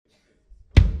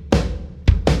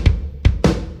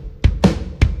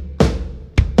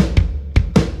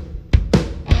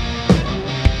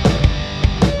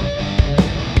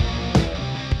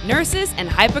Nurses and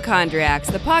Hypochondriacs,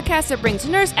 the podcast that brings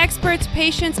nurse experts,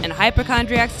 patients, and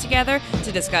hypochondriacs together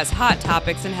to discuss hot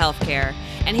topics in healthcare.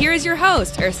 And here is your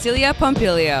host, Ercilia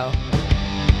Pompilio.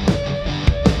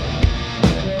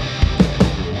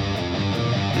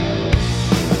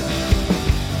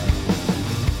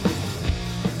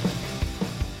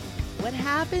 What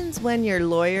happens when your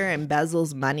lawyer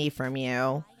embezzles money from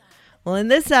you? Well, in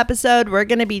this episode, we're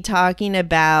going to be talking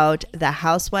about the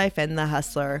housewife and the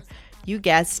hustler. You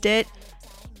guessed it,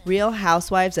 Real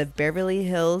Housewives of Beverly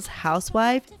Hills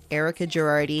housewife Erica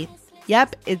Girardi.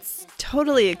 Yep, it's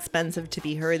totally expensive to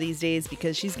be her these days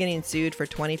because she's getting sued for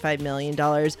 $25 million,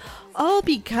 all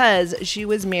because she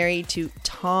was married to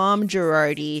Tom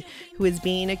Girardi, who is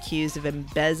being accused of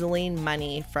embezzling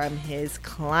money from his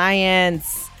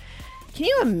clients. Can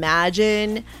you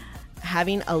imagine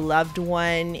having a loved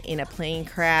one in a plane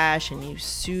crash and you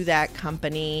sue that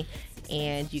company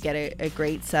and you get a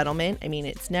great settlement? I mean,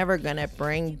 it's never going to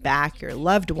bring back your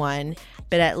loved one,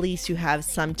 but at least you have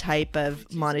some type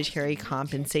of monetary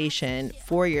compensation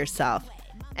for yourself.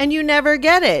 And you never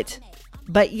get it.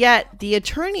 But yet the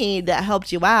attorney that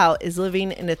helped you out is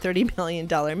living in a $30 million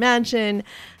mansion,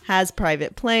 has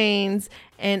private planes,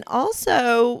 and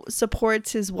also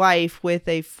supports his wife with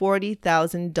a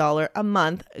 $40,000 a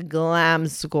month glam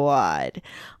squad.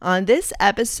 On this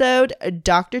episode,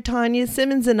 Dr. Tanya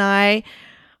Simmons and I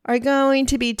are going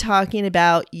to be talking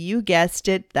about, you guessed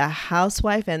it, the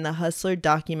Housewife and the Hustler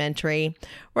documentary.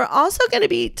 We're also going to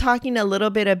be talking a little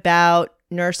bit about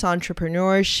nurse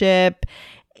entrepreneurship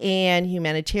and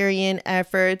humanitarian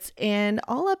efforts, and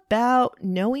all about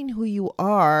knowing who you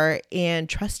are and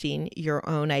trusting your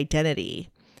own identity.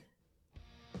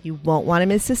 You won't want to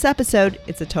miss this episode.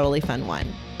 It's a totally fun one.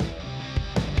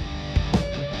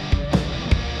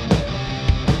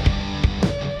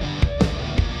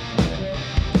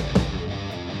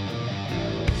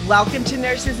 Welcome to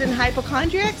Nurses and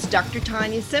Hypochondriacs, Dr.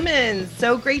 Tanya Simmons.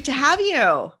 So great to have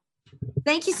you.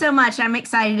 Thank you so much. I'm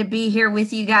excited to be here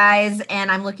with you guys,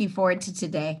 and I'm looking forward to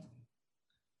today.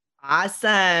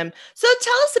 Awesome. So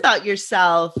tell us about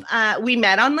yourself. We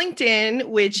met on LinkedIn,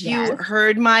 which Yes. You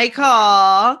heard my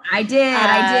call. I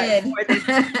did. For this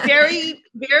very,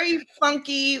 very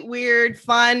funky, weird,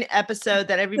 fun episode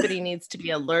that everybody needs to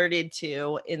be alerted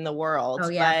to in the world. Oh,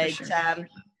 yeah, But for sure.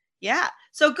 yeah.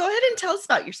 So go ahead and tell us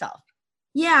about yourself.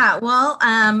 Yeah, well,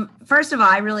 first of all,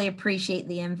 I really appreciate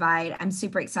the invite. I'm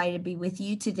super excited to be with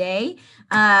you today.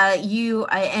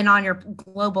 And on your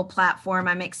global platform,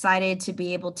 I'm excited to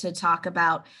be able to talk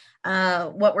about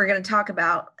what we're going to talk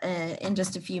about in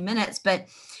just a few minutes, but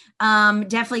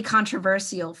definitely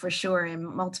controversial for sure in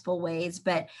multiple ways.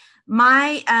 But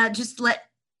just let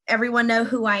everyone know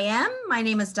who I am. My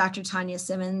name is Dr. Tanya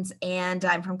Simmons, and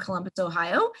I'm from Columbus,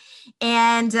 Ohio,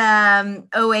 and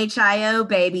OHIO,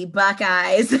 baby,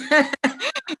 Buckeyes. and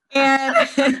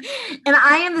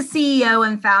I am the CEO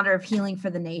and founder of Healing for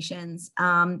the Nations.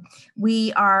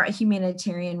 We are a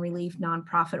humanitarian relief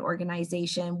nonprofit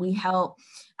organization. We help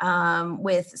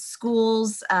with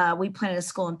schools. We planted a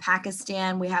school in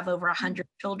Pakistan. We have over 100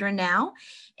 children now,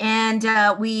 and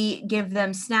we give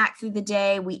them snack through the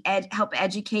day. We help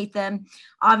educate them.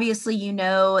 Obviously, you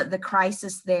know, the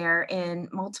crisis there in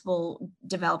multiple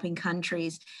developing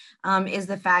countries is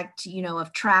the fact, you know,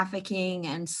 of trafficking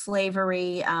and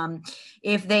slavery.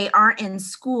 If they aren't in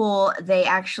school, they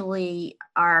actually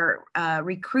are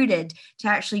recruited to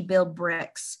actually build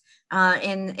bricks.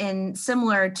 In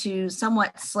similar to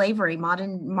somewhat slavery,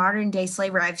 modern day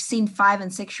slavery. I've seen 5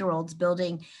 and 6 year olds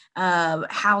building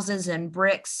houses and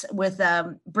bricks with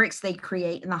bricks they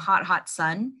create in the hot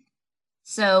sun.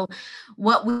 So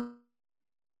what we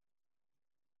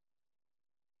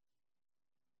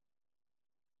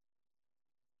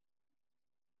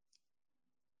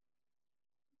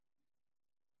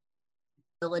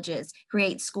villages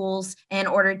create schools in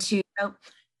order to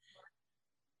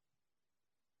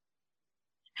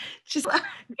Just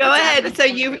go ahead. So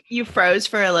you froze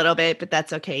for a little bit, but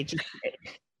that's okay.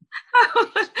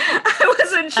 I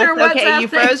wasn't sure what's okay. happening. You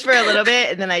froze for a little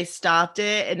bit, and then I stopped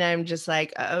it, and I'm just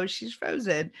like, oh, she's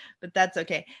frozen. But that's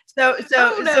okay. So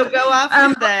go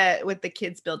off with the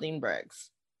kids building bricks.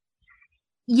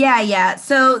 Yeah.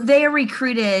 So they are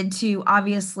recruited to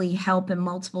obviously help in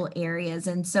multiple areas.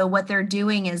 And so what they're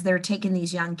doing is they're taking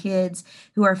these young kids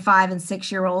who are 5 and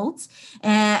 6 year olds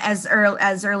as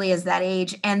early as that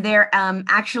age. And they're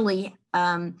actually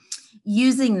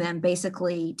using them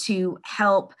basically to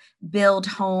help build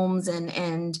homes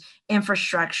and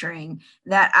infrastructuring.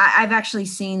 That I've actually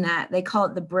seen that. They call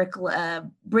it the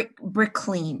brick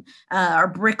clean or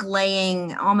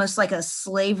bricklaying, almost like a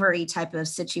slavery type of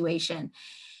situation.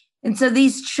 And so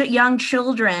these young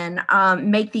children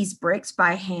make these bricks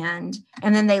by hand,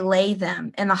 and then they lay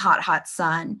them in the hot, hot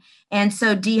sun. And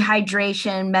so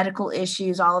dehydration, medical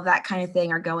issues, all of that kind of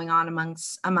thing are going on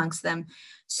amongst them.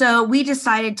 So we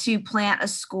decided to plant a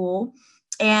school,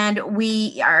 and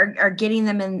we are getting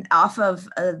them off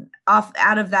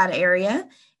out of that area,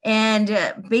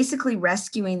 and basically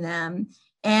rescuing them.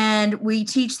 And we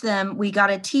teach them. We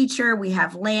got a teacher. We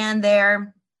have land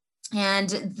there. And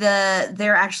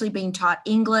they're actually being taught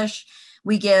English.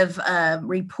 We give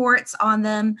reports on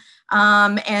them,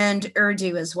 and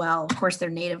Urdu as well, of course, their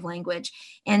native language.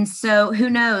 And so who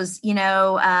knows,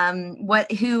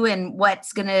 who and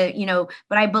what's going to,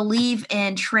 but I believe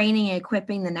in training and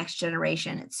equipping the next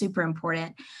generation. It's super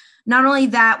important. Not only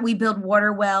that, we build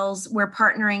water wells. We're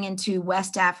partnering into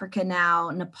West Africa now,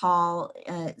 Nepal,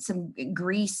 some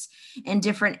Greece, and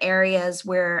different areas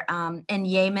where, in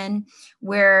Yemen,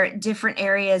 where different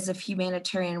areas of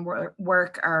humanitarian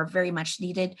work are very much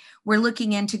needed. We're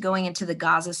looking into going into the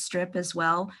Gaza Strip as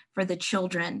well for the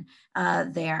children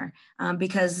there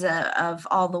because of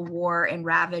all the war and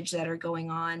ravage that are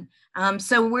going on.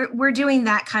 So we're doing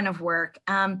that kind of work.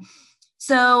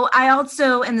 So I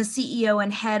also am the CEO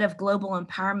and head of Global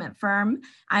Empowerment Firm.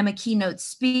 I'm a keynote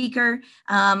speaker.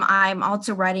 I'm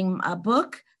also writing a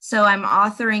book. So I'm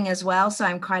authoring as well. So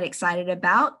I'm quite excited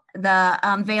about the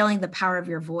unveiling the power of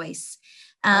your voice.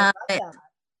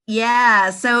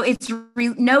 Yeah, so it's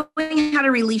knowing how to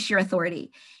release your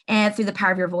authority and through the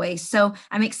power of your voice. So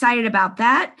I'm excited about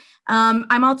that.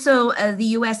 I'm also the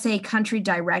USA country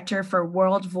director for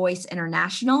World Voice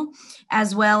International,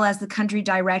 as well as the country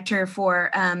director for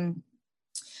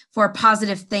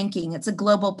Positive Thinking. It's a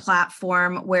global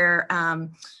platform where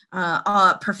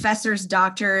professors,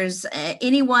 doctors,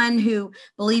 anyone who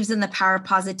believes in the power of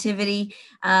positivity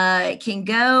can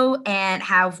go and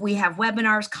we have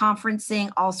webinars,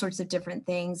 conferencing, all sorts of different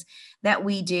things that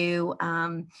we do.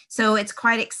 So it's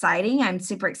quite exciting. I'm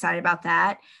super excited about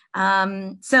that.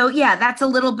 So yeah, that's a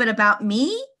little bit about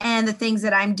me and the things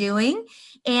that I'm doing.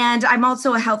 And I'm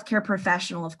also a healthcare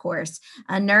professional, of course,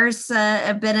 a nurse.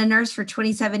 I've been a nurse for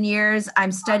 27 years.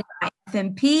 I'm studying my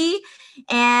FMP.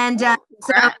 And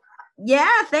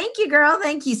yeah, thank you, girl.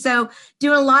 Thank you. So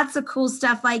doing lots of cool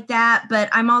stuff like that. But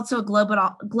I'm also a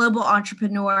global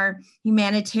entrepreneur,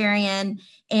 humanitarian.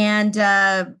 And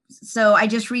so I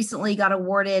just recently got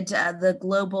awarded the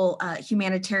Global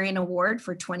Humanitarian Award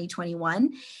for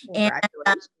 2021. Congratulations.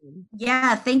 And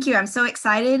yeah, thank you. I'm so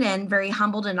excited and very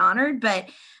humbled and honored. But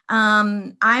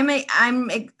I'm a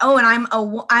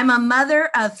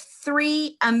mother of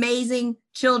 3 amazing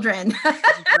children.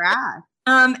 Congrats.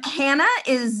 Hannah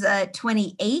is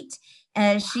 28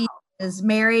 and she is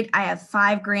married. I have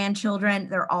 5 grandchildren.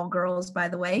 They're all girls, by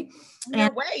the way. No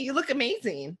way. You look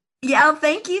amazing. Yeah,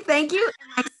 thank you. Thank you.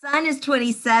 My son is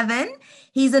 27.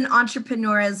 He's an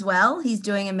entrepreneur as well. He's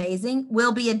doing amazing.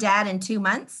 Will be a dad in 2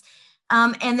 months.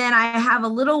 And then I have a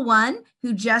little one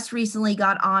who just recently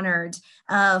got honored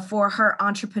for her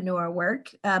entrepreneur work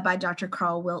by Dr.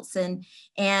 Carl Wilson.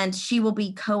 And she will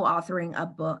be co-authoring a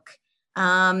book.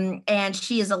 And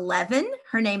she is 11.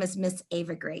 Her name is Miss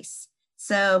Ava Grace.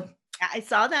 So I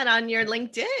saw that on your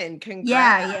LinkedIn.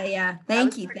 Congrats. Yeah.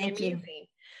 Thank you. Thank you.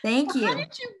 How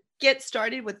did you get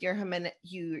started with your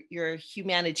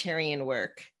humanitarian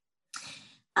work?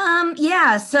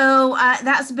 So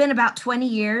that's been about 20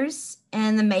 years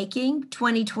in the making.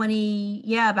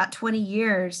 2020, about 20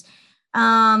 years.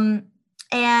 And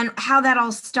how that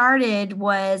all started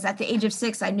was at the age of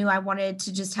 6, I knew I wanted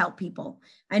to just help people.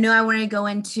 I knew I wanted to go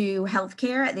into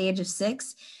healthcare at the age of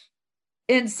 6.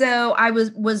 And so I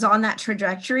was on that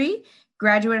trajectory,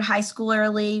 graduated high school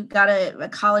early, got a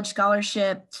college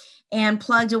scholarship, and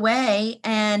plugged away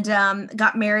and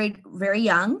got married very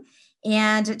young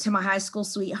and to my high school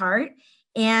sweetheart.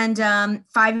 And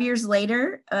 5 years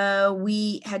later,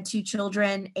 we had 2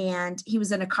 children, and he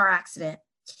was in a car accident.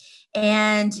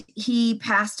 And he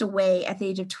passed away at the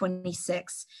age of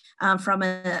 26 from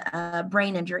a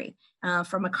brain injury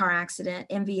from a car accident,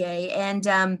 MVA.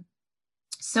 And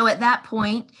so at that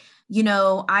point,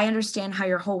 I understand how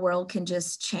your whole world can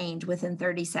just change within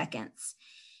 30 seconds.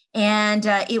 And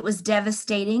it was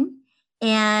devastating.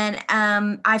 And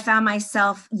I found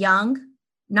myself young,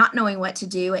 not knowing what to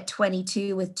do at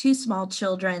 22 with 2 small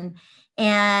children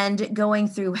and going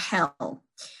through hell.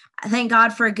 Thank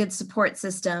God for a good support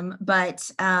system. But,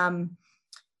 I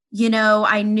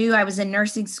knew I was in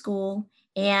nursing school,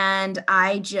 and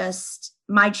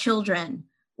my children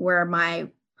were my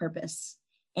purpose.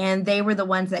 And they were the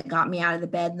ones that got me out of the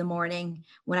bed in the morning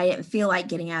when I didn't feel like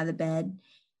getting out of the bed.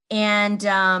 And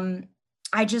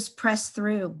I just pressed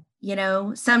through.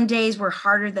 Some days were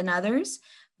harder than others,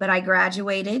 but I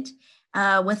graduated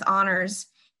with honors.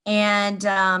 And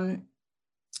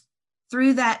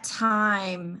through that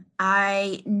time,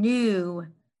 I knew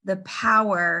the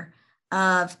power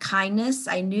of kindness.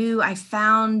 I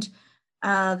found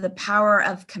the power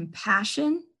of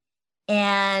compassion.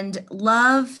 And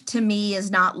love to me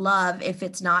is not love if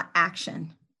it's not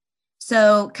action.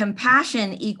 So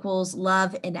compassion equals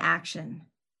love in action.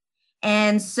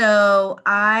 And so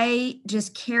I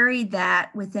just carried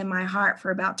that within my heart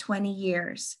for about 20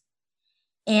 years.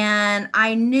 And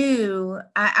I knew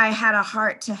I had a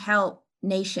heart to help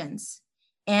nations.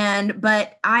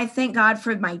 But I thank God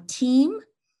for my team,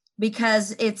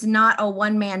 because it's not a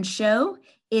one-man show.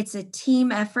 It's a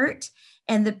team effort.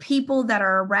 And the people that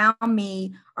are around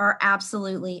me are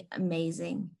absolutely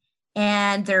amazing.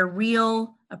 And they're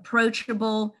real,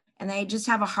 approachable, and they just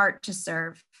have a heart to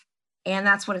serve. And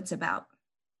that's what it's about.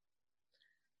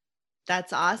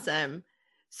 That's awesome.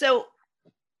 So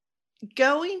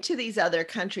going to these other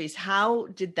countries, how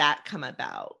did that come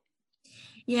about?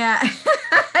 Yeah.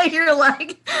 You're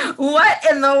like, what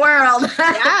in the world?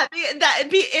 Yeah,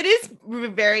 it is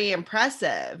very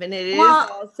impressive. And it is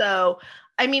also,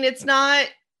 it's not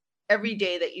every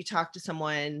day that you talk to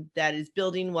someone that is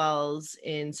building wells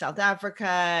in South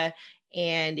Africa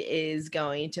and is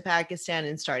going to Pakistan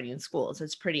and starting schools.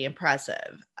 It's pretty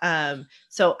impressive.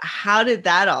 So how did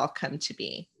that all come to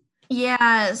be?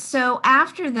 Yeah. So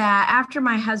after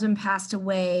my husband passed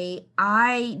away,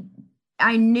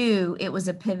 I knew it was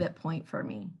a pivot point for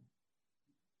me.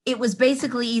 It was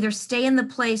basically either stay in the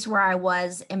place where I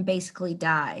was and basically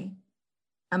die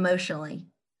emotionally,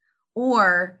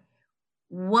 or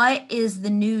what is the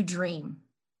new dream?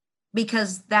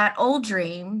 Because that old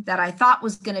dream that I thought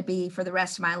was going to be for the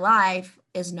rest of my life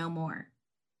is no more.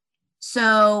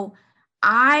 So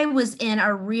I was in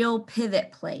a real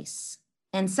pivot place.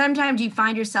 And sometimes you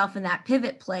find yourself in that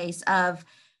pivot place of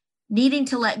needing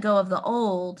to let go of the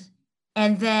old,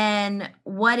 and then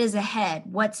what is ahead?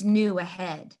 What's new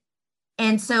ahead?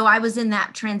 And so I was in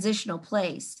that transitional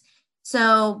place.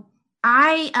 So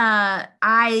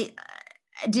I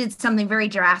did something very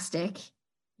drastic,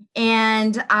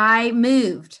 and I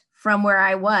moved from where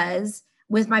I was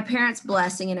with my parents'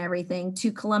 blessing and everything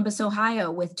to Columbus,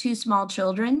 Ohio, with 2 small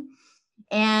children,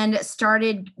 and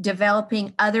started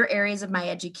developing other areas of my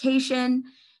education.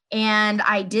 And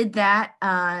I did that,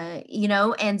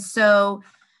 and so,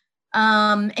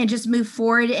 and just moved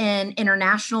forward in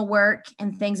international work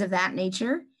and things of that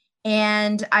nature.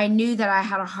 And I knew that I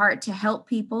had a heart to help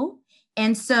people.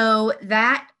 And so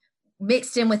that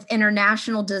mixed in with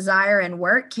international desire and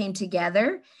work came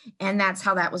together. And that's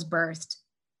how that was birthed.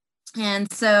 And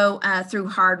so through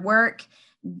hard work,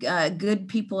 good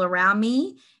people around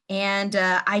me, and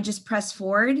I just pressed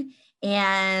forward.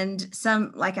 And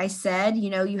like I said,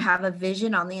 you have a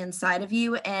vision on the inside of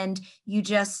you, and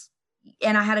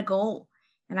and I had a goal.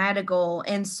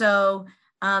 And so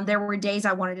there were days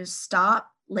I wanted to stop,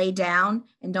 lay down,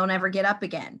 and don't ever get up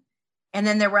again. And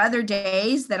then there were other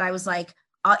days that I was like,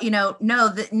 no,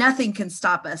 that nothing can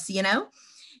stop us,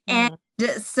 And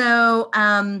so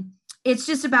it's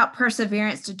just about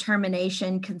perseverance,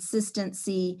 determination,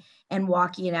 consistency, and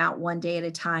walking it out one day at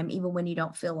a time, even when you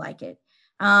don't feel like it.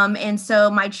 And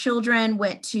so my children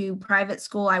went to private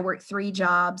school. I worked 3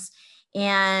 jobs,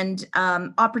 and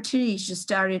opportunities just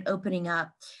started opening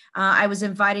up. I was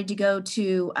invited to go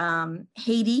to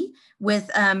Haiti with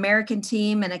an American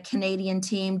team and a Canadian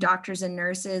team, doctors and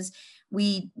nurses.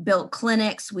 We built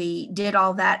clinics. We did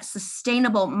all that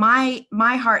sustainable. My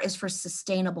heart is for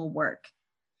sustainable work.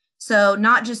 So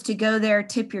not just to go there,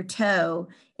 tip your toe,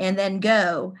 and then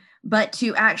go, but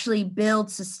to actually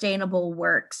build sustainable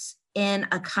works in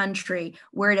a country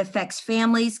where it affects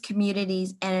families,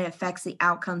 communities, and it affects the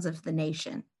outcomes of the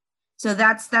nation. So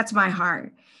that's my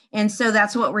heart. And so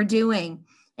that's what we're doing.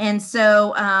 And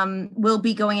so we'll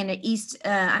be going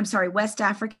into West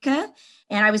Africa.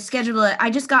 And I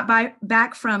just got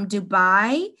back from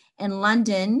Dubai and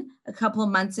London a couple of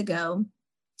months ago.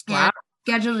 Wow. And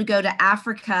scheduled to go to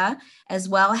Africa as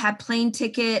well, had plane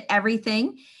ticket,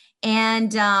 everything.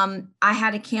 And I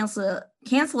had to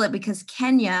cancel it because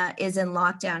Kenya is in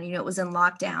lockdown. It was in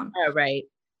lockdown. Oh, right.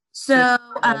 So,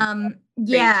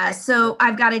 so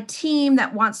I've got a team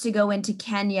that wants to go into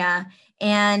Kenya,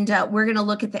 and we're going to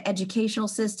look at the educational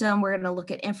system. We're going to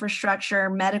look at infrastructure,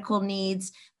 medical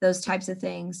needs, those types of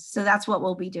things. So that's what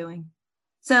we'll be doing.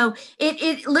 So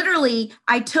it literally,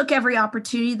 I took every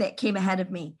opportunity that came ahead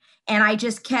of me, and I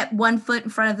just kept one foot in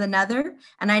front of another.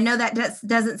 And I know that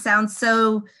doesn't sound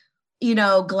so,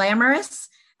 glamorous,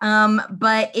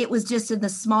 But it was just in the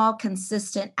small,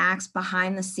 consistent acts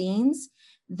behind the scenes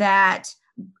that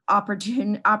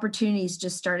opportunities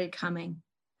just started coming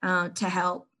to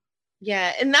help.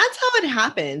 Yeah, and that's how it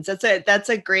happens. That's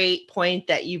a great point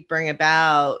that you bring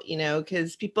about,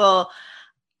 because people,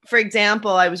 for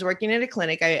example, I was working at a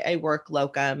clinic. I work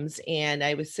locums, and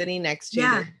I was sitting next to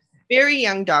this very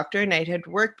young doctor, and I had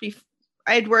worked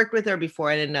with her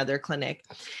before at another clinic.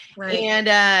 Right. And,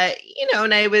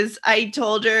 and I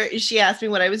told her, she asked me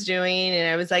what I was doing. And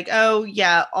I was like, oh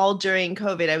yeah, all during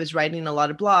COVID, I was writing a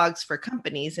lot of blogs for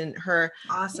companies, and her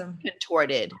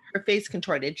face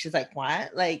contorted. She's like,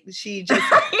 what? Like, she just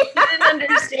didn't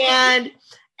understand.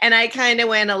 And I kind of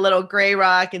went a little gray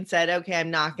rock and said, okay,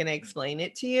 I'm not going to explain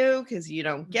it to you because you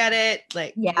don't get it.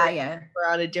 Like, we're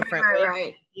on a different way,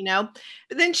 right.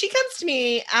 But then she comes to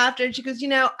me after and she goes,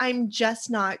 I'm just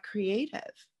not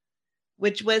creative,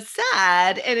 which was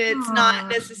sad. And it's not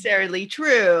necessarily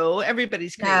true.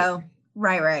 Everybody's creative. No.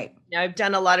 Right. I've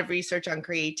done a lot of research on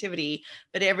creativity,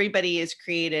 but everybody is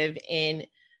creative in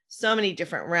so many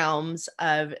different realms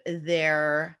of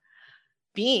their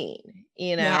being,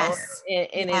 Yes. and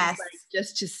it's like,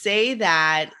 just to say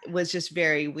that was just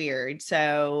very weird.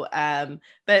 So,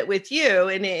 but with you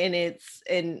and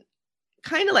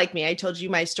kind of like me, I told you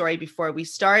my story before we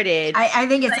started. I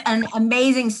think it's an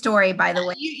amazing story, by the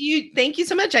way. You thank you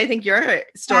so much. I think your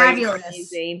story is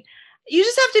amazing. You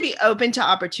just have to be open to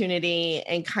opportunity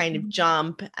and kind of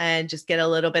jump and just get a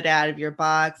little bit out of your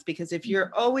box, because if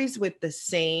you're always with the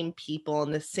same people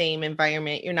in the same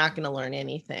environment, you're not going to learn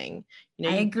anything.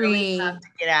 I agree. You have to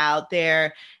get out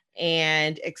there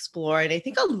and explore. And I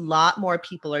think a lot more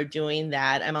people are doing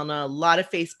that. I'm on a lot of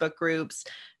Facebook groups.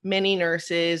 Many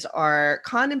nurses are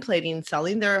contemplating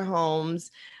selling their homes,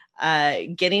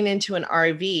 getting into an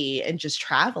RV and just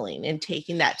traveling and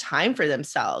taking that time for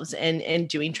themselves and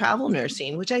doing travel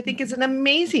nursing, which I think is an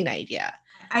amazing idea.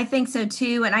 I think so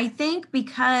too. And I think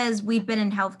because we've been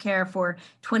in healthcare for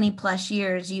 20 plus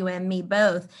years, you and me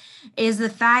both, is the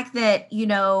fact that,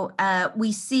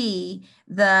 we see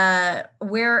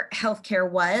where healthcare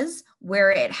was,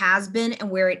 where it has been, and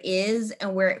where it is,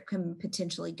 and where it can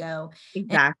potentially go.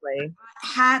 Exactly. And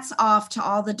hats off to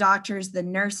all the doctors, the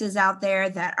nurses out there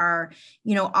that are,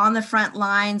 on the front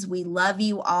lines. We love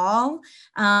you all.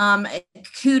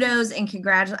 Kudos and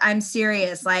congratulations. I'm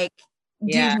serious. Like,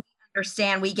 dude,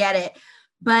 understand, we get it.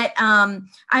 But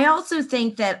I also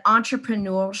think that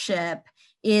entrepreneurship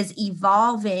is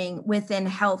evolving within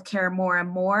healthcare more and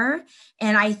more.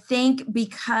 And I think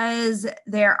because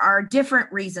there are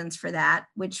different reasons for that,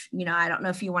 which, I don't know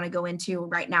if you want to go into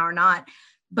right now or not,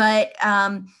 but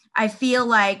I feel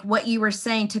like what you were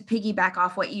saying, to piggyback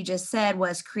off what you just said,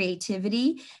 was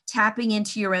creativity, tapping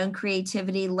into your own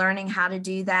creativity, learning how to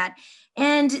do that.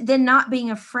 And then not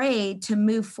being afraid to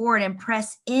move forward and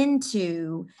press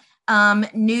into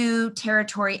new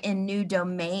territory and new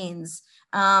domains.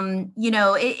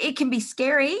 It can be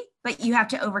scary, but you have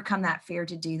to overcome that fear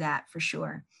to do that, for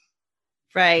sure.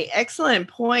 Right. Excellent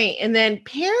point. And then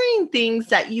pairing things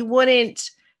that you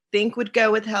wouldn't think would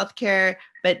go with healthcare,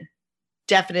 but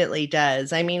definitely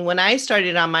does. I mean, when I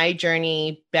started on my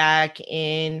journey back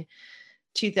in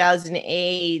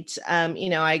 2008,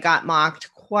 I got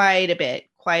mocked quite a bit.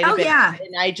 Yeah.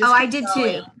 And I just, I did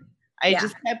too. I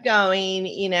just kept going,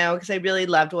 because I really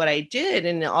loved what I did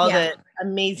and all the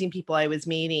amazing people I was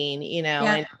meeting,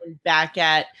 and back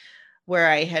at where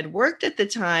I had worked at the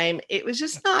time, it was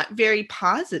just not very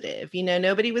positive.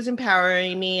 Nobody was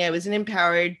empowering me. I wasn't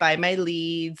empowered by my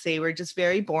leads. They were just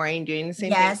very boring, doing the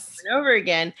same thing over and over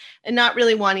again, and not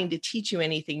really wanting to teach you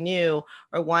anything new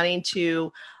or wanting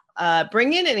to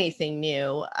bring in anything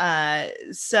new.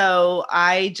 So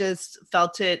I just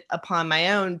felt it upon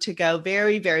my own to go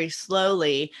very, very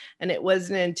slowly. And it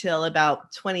wasn't until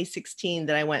about 2016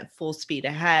 that I went full speed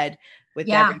ahead with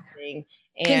everything.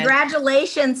 And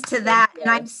congratulations to that.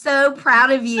 And I'm so proud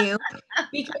of you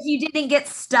because you didn't get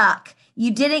stuck.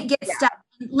 Stuck.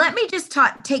 Let me just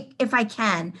take, if I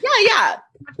can.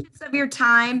 Of your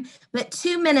time, but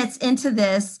 2 minutes into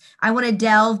this, I want to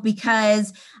delve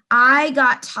because I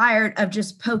got tired of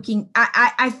just poking.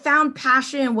 I found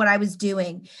passion in what I was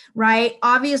doing, right?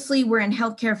 Obviously, we're in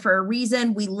healthcare for a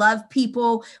reason. We love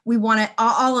people. We want to,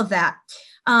 all of that,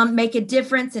 make a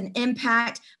difference and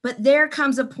impact. But there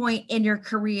comes a point in your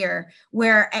career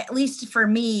where, at least for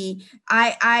me,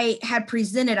 I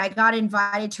got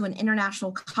invited to an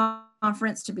international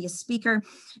conference to be a speaker.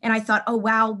 And I thought, oh,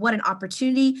 wow, what an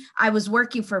opportunity. I was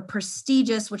working for a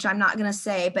prestigious, which I'm not going to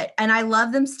say, and I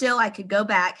love them still. I could go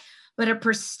back, but a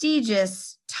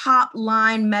prestigious top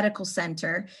line medical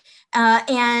center.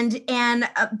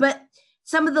 But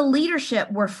some of the leadership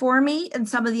were for me, and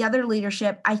some of the other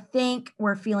leadership, I think,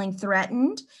 were feeling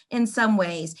threatened in some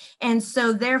ways. And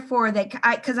so therefore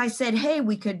because I said, hey,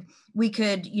 we could,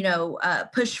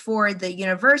 push forward the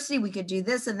university, we could do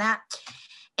this and that.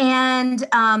 And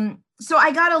so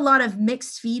I got a lot of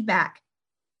mixed feedback.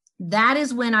 That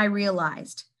is when I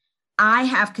realized I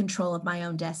have control of my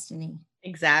own destiny.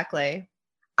 Exactly.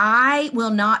 I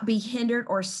will not be hindered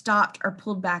or stopped or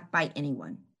pulled back by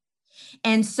anyone.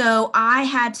 And so I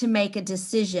had to make a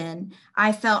decision,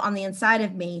 I felt on the inside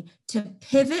of me, to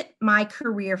pivot my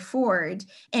career forward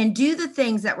and do the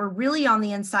things that were really on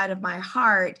the inside of my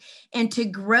heart, and to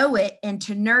grow it and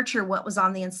to nurture what was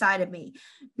on the inside of me.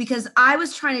 Because I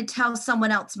was trying to tell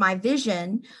someone else my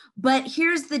vision, but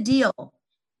here's the deal.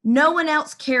 No one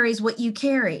else carries what you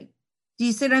carry. Do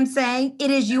you see what I'm saying?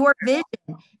 It is your vision.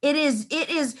 It is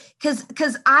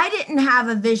because I didn't have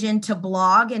a vision to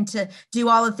blog and to do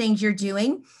all the things you're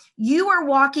doing. You are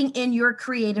walking in your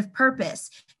creative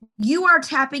purpose. You are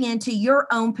tapping into your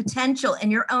own potential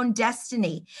and your own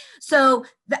destiny. So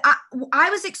I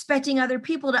was expecting other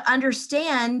people to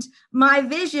understand my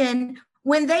vision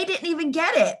when they didn't even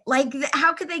get it. Like,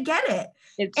 how could they get it?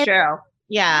 It's true.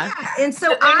 Yeah. And so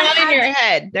they're not in your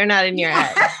head. They're not in your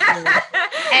head.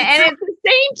 And it's the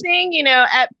same thing,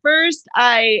 at first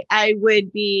I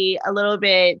would be a little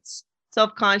bit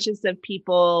self-conscious of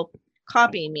people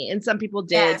copying me. And some people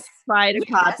did try to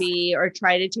copy or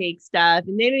try to take stuff,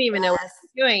 and they didn't even know what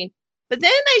they were doing. But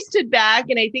then I stood back,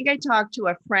 and I think I talked to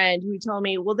a friend who told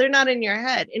me, well, they're not in your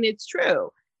head. And it's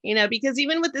true, because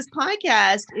even with this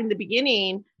podcast in the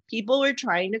beginning, people were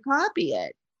trying to copy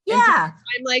it. Yeah. So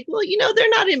I'm like, well, they're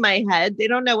not in my head. They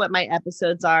don't know what my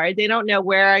episodes are. They don't know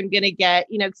where I'm going to get,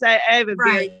 because I have a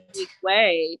very unique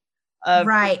way of.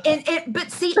 Right.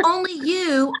 But see, only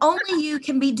you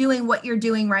can be doing what you're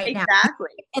doing right now. Exactly.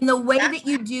 And the way that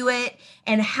you do it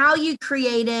and how you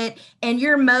create it and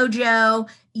your mojo,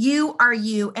 you are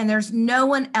you, and there's no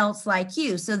one else like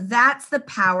you. So that's the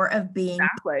power of being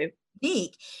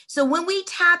unique. So when we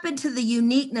tap into the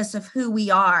uniqueness of who we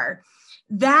are,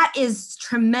 that is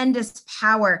tremendous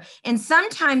power. And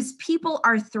sometimes people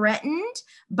are threatened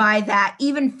by that,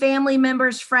 even family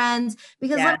members, friends,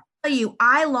 because let me tell you,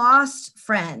 I lost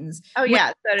friends. Oh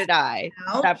yeah, so did I.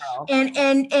 Several.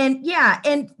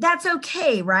 And that's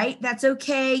okay, right? That's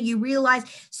okay. You realize,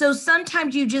 so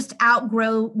sometimes you just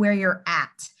outgrow where you're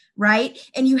at. Right.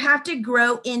 And you have to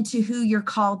grow into who you're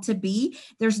called to be.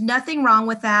 There's nothing wrong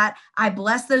with that. I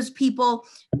bless those people,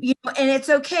 and it's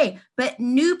okay. But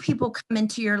new people come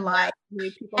into your life. New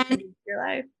people come into your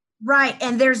life. Right.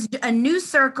 And there's a new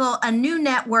circle, a new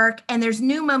network, and there's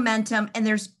new momentum, and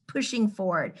there's pushing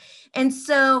forward. And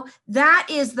so that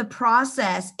is the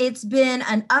process. It's been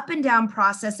an up and down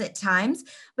process at times,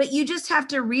 but you just have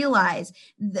to realize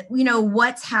that,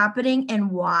 what's happening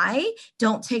and why.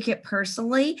 Don't take it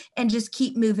personally, and just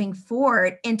keep moving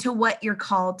forward into what you're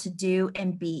called to do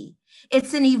and be.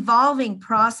 It's an evolving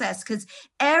process, because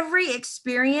every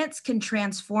experience can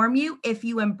transform you if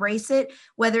you embrace it,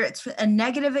 whether it's a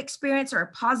negative experience or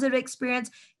a positive experience,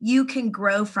 you can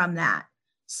grow from that.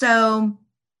 So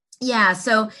yeah.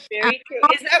 So very true.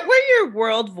 Is that where your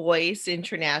World Voice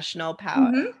International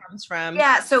power comes from?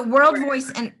 Yeah. So World Voice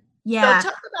So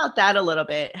talk about that a little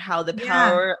bit, how the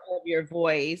power of your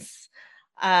voice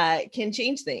can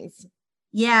change things.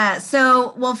 Yeah.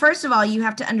 So, well, first of all, you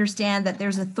have to understand that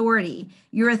there's authority.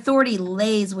 Your authority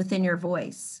lays within your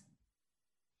voice.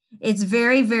 It's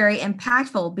very, very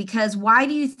impactful, because why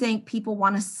do you think people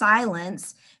want to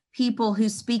silence people who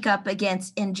speak up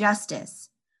against injustice,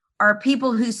 or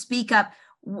people who speak up?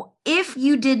 If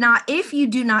you do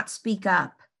not speak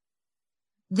up,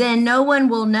 then no one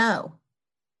will know.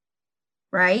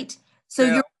 Right? So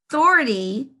your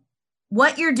authority,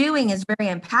 what you're doing is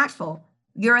very impactful.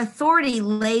 Your authority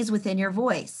lays within your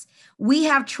voice. We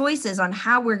have choices on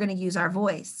how we're going to use our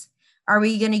voice. Are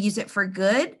we going to use it for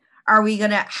good? How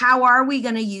are we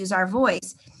going to use our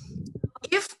voice?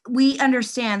 If we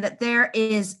understand that there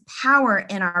is power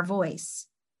in our voice,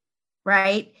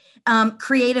 right?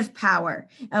 Creative power.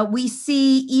 We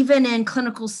see even in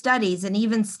clinical studies, and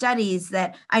even studies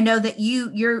that I know that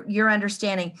you're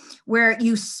understanding, where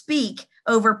you speak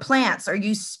over plants, or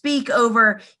you speak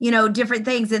over, different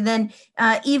things. And then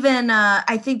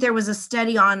I think there was a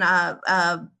study on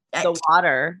the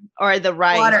water or the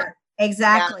rice. Water.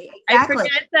 Exactly. I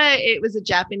forget that it was a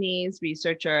Japanese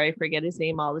researcher. I forget his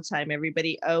name all the time.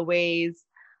 Everybody always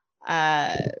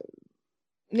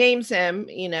names him,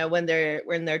 when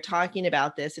they're talking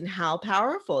about this, and how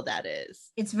powerful that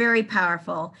is. It's very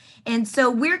powerful. And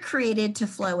so we're created to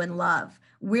flow in love.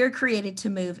 we're created to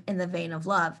move in the vein of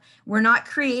love. We're not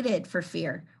created for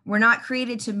fear. We're not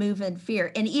created to move in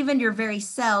fear. And even your very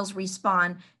cells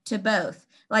respond to both.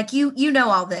 Like you know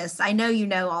all this. I know you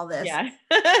know all this. Yeah.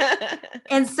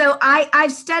 And so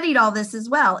I've studied all this as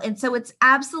well. And so it's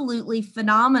absolutely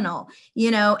phenomenal,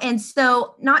 and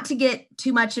so not to get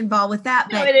too much involved with that,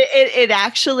 No, but it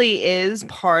actually is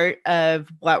part of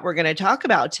what we're going to talk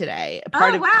about today.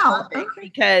 Part of the topic, okay.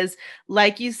 because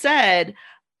like you said,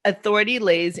 authority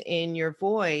lays in your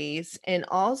voice. And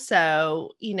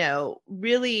also,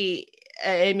 really,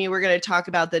 I mean, we're going to talk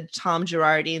about the Tom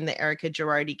Girardi and the Erica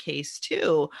Girardi case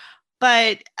too.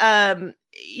 But,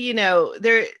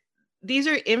 these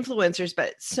are influencers,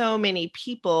 but so many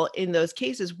people in those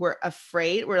cases were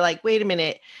afraid. We're like, wait a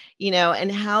minute,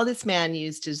 and how this man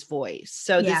used his voice.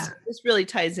 So this really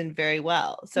ties in very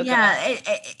well. So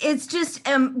it's just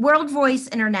World Voice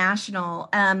International.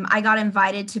 I got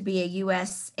invited to be a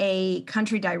USA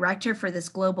country director for this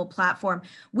global platform.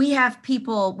 We have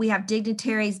people, we have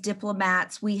dignitaries,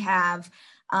 diplomats, we have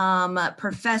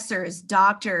professors,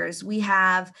 doctors, we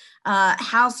have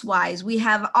housewives, we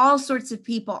have all sorts of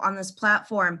people on this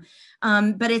platform.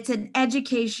 But it's an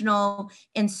educational,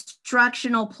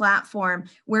 instructional platform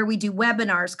where we do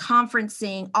webinars,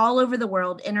 conferencing all over the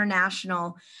world,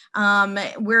 international.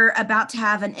 We're about to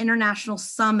have an international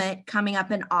summit coming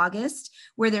up in August,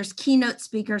 where there's keynote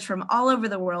speakers from all over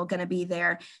the world going to be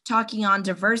there talking on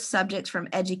diverse subjects, from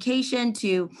education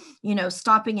to,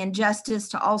 stopping injustice,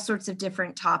 to all sorts of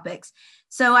different topics.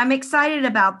 So I'm excited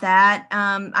about that.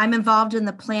 I'm involved in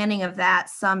the planning of that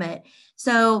summit.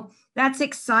 So that's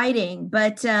exciting,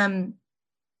 but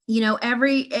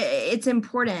it's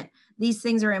important. These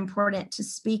things are important to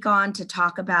speak on, to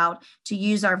talk about, to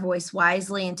use our voice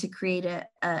wisely, and to create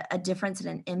a difference and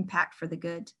an impact for the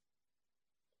good.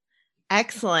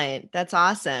 Excellent. That's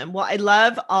awesome. Well, I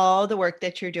love all the work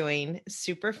that you're doing.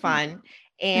 Super fun.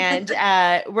 And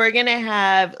we're going to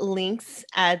have links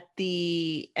at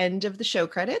the end of the show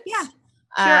credits. Yeah, sure.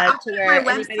 I'll put my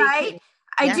website.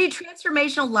 I do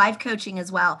transformational life coaching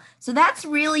as well. So that's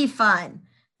really fun.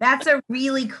 That's a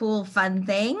really cool, fun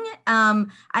thing.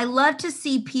 I love to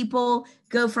see people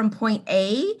go from point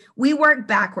A. We work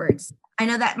backwards. I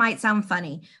know that might sound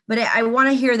funny, but I want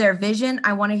to hear their vision.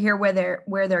 I want to hear where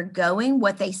they're going,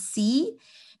 what they see,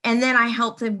 and then I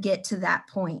help them get to that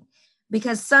point.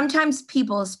 Because sometimes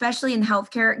people, especially in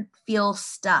healthcare, feel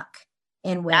stuck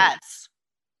in ways. Yes.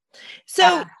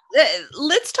 So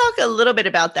let's talk a little bit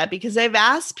about that, because I've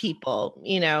asked people,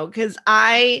 because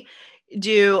I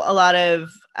do a lot of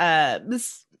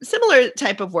this similar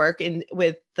type of work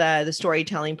with the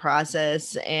storytelling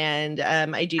process, and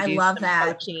I do love some that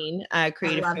coaching,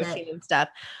 creative coaching and stuff.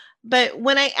 But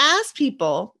when I ask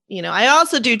people, I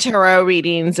also do tarot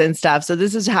readings and stuff. So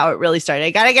this is how it really started.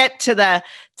 I got to get to the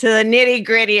nitty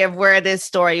gritty of where this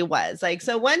story was.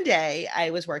 So one day I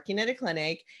was working at a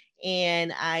clinic,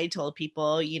 and I told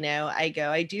people,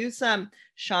 I do some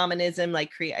shamanism, I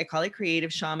call it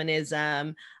creative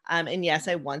shamanism. And yes,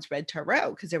 I once read tarot,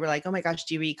 because they were like, oh my gosh,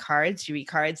 do you read cards? Do you read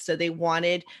cards? So they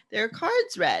wanted their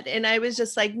cards read. And I was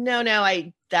just like, no,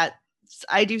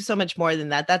 I do so much more than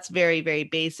that. That's very, very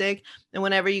basic. And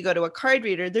whenever you go to a card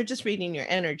reader, they're just reading your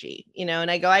energy,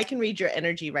 and I go, I can read your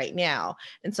energy right now.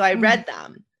 And so I read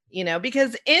them,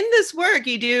 because in this work,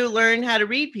 you do learn how to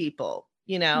read people,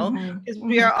 because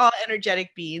we are all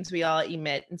energetic beings. We all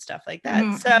emit and stuff like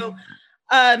that. So,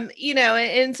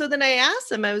 and so then I asked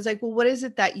them, I was like, well, what is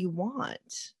it that you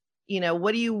want?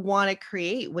 What do you want to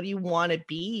create? What do you want to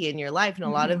be in your life? And a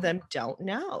lot of them don't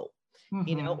know.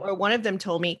 Or one of them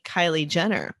told me Kylie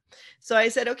Jenner. So I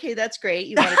said, okay, that's great.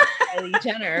 You want to be Kylie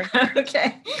Jenner.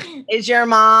 Okay. Who's your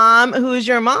mom?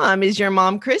 Is your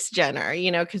mom Kris Jenner?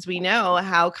 Because we know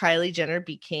how Kylie Jenner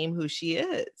became who she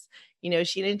is.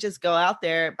 She didn't just go out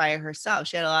there by herself.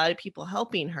 She had a lot of people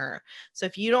helping her. So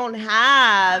if you don't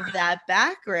have that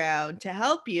background to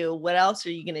help you, what else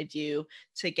are you going to do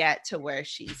to get to where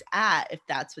she's at, if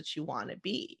that's what you want to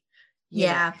be?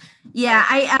 Yeah.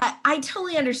 I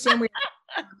totally understand where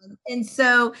you're from. And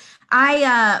so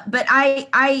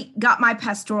I got my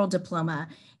pastoral diploma,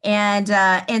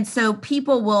 and so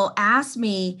people will ask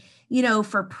me,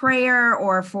 for prayer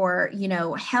or for,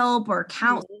 help or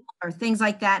counsel or things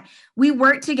like that. We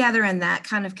work together in that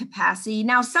kind of capacity.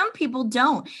 Now, some people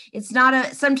don't.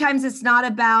 Sometimes it's not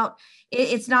about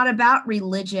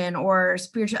religion or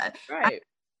spiritual. Right.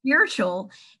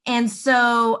 Spiritual. And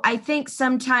so I think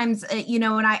sometimes,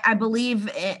 and I believe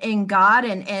in God,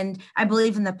 and I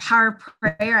believe in the power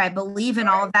of prayer. I believe in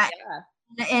all of that. Yeah.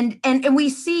 And we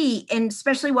see, and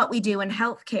especially what we do in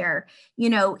healthcare,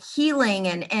 healing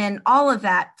and all of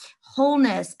that,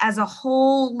 wholeness as a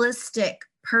holistic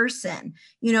person,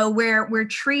 where we're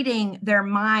treating their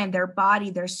mind, their body,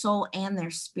 their soul, and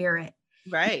their spirit.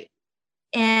 Right.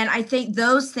 And I think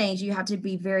those things you have to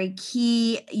be very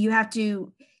key. You have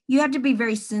to be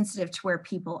very sensitive to where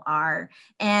people are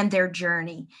and their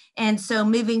journey. And so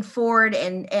moving forward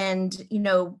and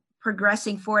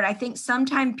progressing forward, I think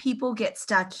sometimes people get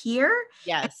stuck here.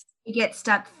 Yes. They get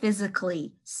stuck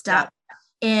physically, stuck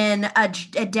in a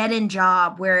dead-end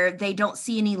job where they don't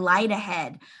see any light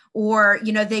ahead, or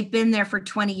they've been there for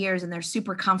 20 years and they're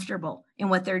super comfortable in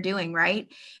what they're doing, right?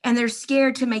 And they're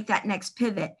scared to make that next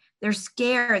pivot. They're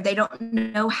scared. They don't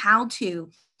know how to.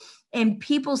 And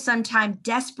people sometimes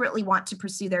desperately want to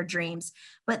pursue their dreams,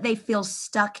 but they feel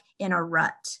stuck in a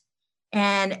rut.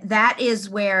 And that is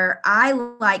where I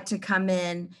like to come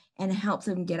in and help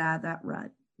them get out of that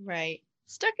rut. Right.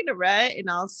 Stuck in a rut. And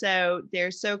also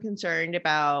they're so concerned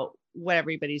about what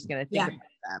everybody's going to think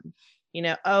about them.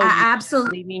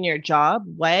 Absolutely. Leaving your job.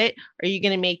 What are you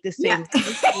going to make the same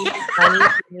money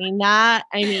doing that?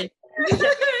 I mean,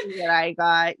 that I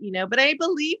got, but I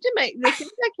believed in the thing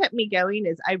that kept me going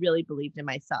is I really believed in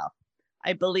myself.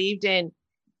 I believed in,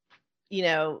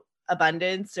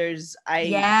 abundance.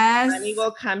 Money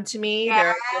will come to me. Yes. There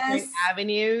are different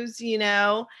avenues,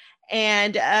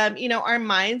 and, our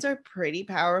minds are pretty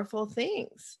powerful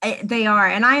things. They are.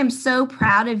 And I am so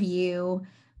proud of you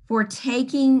for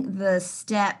taking the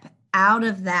step out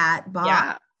of that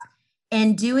box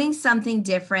and doing something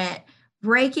different,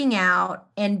 breaking out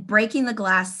and breaking the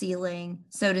glass ceiling,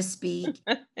 so to speak,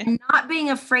 and not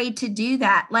being afraid to do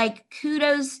that. Like,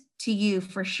 kudos to you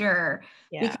for sure.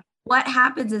 Yeah. Because what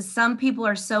happens is some people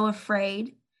are so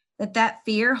afraid that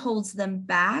fear holds them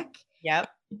back. Yep.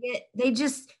 They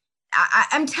just,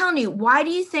 I'm telling you, why do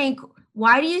you think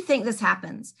this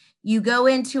happens? You go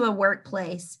into a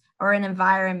workplace or an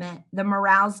environment, the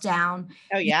morale's down.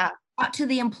 Oh yeah. You talk to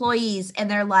the employees and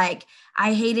they're like,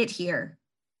 I hate it here.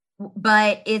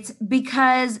 But it's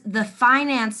because the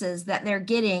finances that they're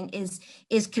getting is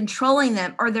controlling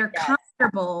them, or they're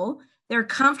comfortable. They're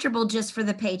comfortable just for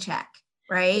the paycheck,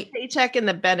 right? The paycheck and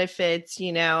the benefits.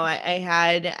 I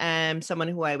had someone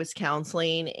who I was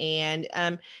counseling, and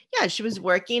she was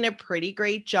working a pretty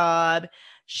great job.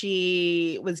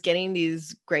 She was getting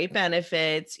these great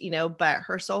benefits, but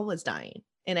her soul was dying.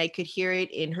 And I could hear it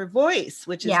in her voice,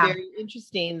 which is very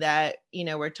interesting that,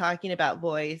 we're talking about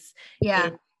voice. Yeah.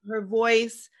 And her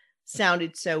voice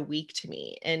sounded so weak to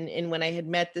me. And when I had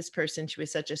met this person, she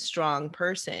was such a strong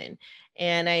person.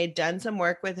 And I had done some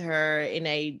work with her, and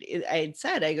I had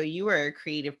said, you are a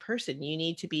creative person. You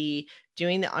need to be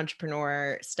doing the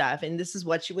entrepreneur stuff. And this is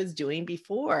what she was doing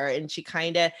before. And she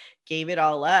kind of gave it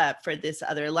all up for this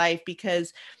other life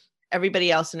because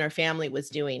everybody else in her family was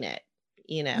doing it,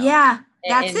 Yeah.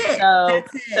 That's it.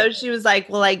 So she was like,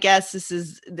 well, I guess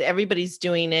everybody's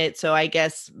doing it. So I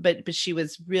guess, but she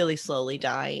was really slowly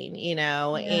dying,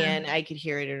 and I could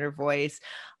hear it in her voice.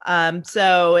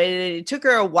 So it took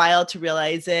her a while to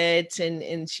realize it,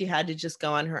 and she had to just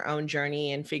go on her own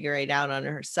journey and figure it out on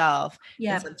herself.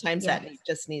 Yeah. Sometimes that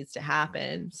just needs to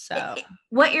happen. So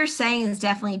what you're saying is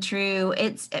definitely true.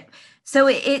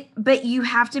 But you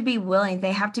have to be willing.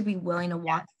 They have to be willing to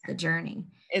walk the journey.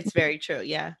 It's very true.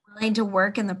 Yeah. Willing to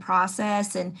work in the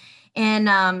process and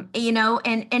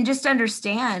just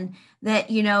understand that,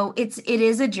 it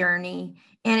is a journey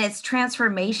and it's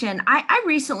transformation. I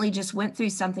recently just went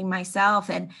through something myself,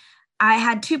 and I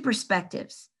had two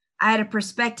perspectives. I had a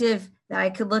perspective that I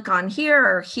could look on here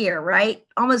or here, right?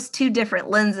 Almost two different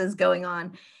lenses going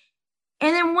on.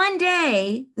 And then one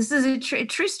day, this is a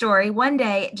true story. One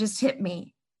day it just hit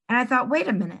me and I thought, wait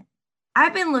a minute,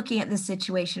 I've been looking at this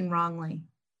situation wrongly.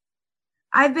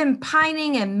 I've been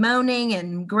pining and moaning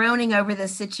and groaning over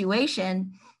this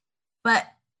situation, but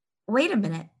wait a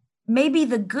minute, maybe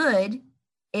the good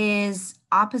is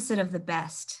opposite of the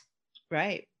best.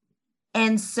 Right.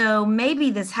 And so maybe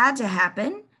this had to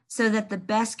happen so that the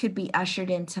best could be ushered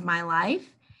into my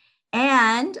life.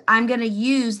 And I'm going to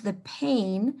use the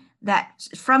pain that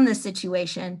from the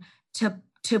situation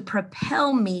to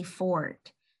propel me forward.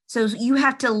 So you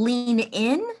have to lean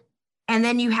in and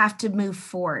then you have to move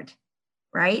forward.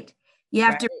 Right? You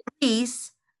have to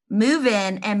release, move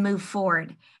in, and move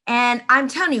forward. And I'm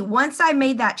telling you, once I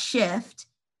made that shift,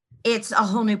 it's a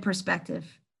whole new perspective.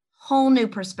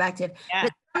 Yeah.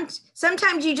 But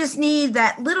sometimes you just need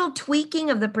that little tweaking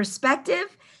of the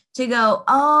perspective to go,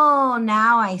 oh,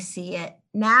 now I see it.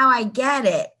 Now I get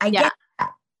it. I get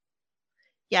that.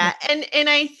 Yeah. And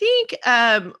I think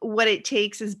what it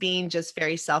takes is being just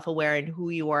very self-aware in who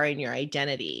you are and your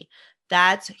identity.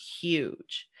 That's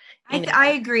huge. I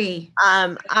agree.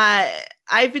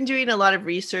 I've been doing a lot of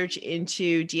research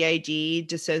into DID,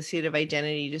 dissociative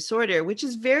identity disorder, which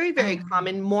is very, very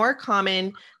common, more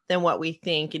common than what we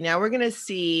think. And now we're going to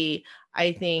see,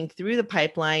 I think, through the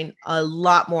pipeline, a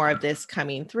lot more of this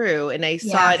coming through. And I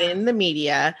saw it in the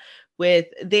media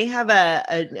they have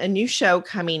a new show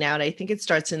coming out. I think it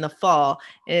starts in the fall,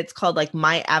 and it's called like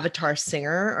My Avatar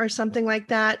Singer or something like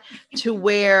that, to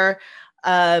where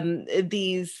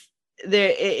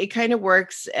it kind of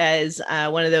works as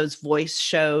one of those voice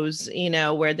shows,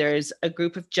 where there's a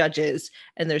group of judges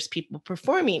and there's people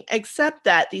performing, except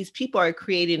that these people are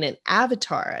creating an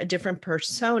avatar, a different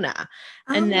persona.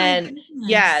 And then,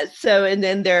 and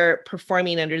then they're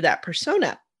performing under that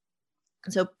persona.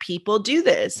 So people do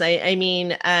this. I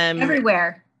mean,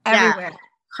 everywhere.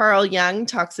 Carl Jung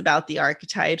talks about the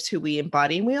archetypes, who we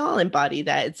embody, and we all embody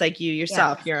that. It's like you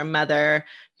yourself, you're a mother,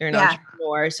 you're an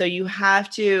entrepreneur. So you have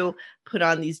to put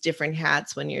on these different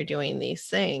hats when you're doing these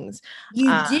things.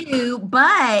 You do,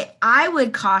 but I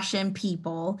would caution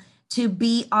people to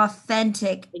be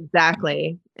authentic.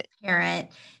 Exactly.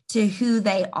 Parent to who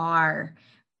they are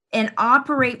and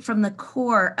operate from the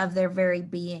core of their very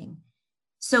being.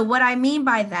 So what I mean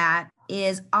by that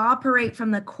is operate from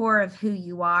the core of who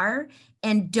you are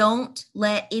and don't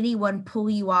let anyone pull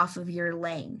you off of your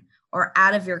lane or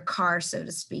out of your car, so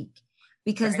to speak,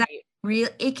 because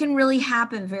it can really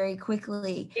happen very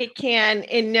quickly. It can.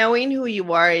 And knowing who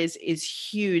you are is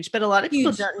huge, but a lot of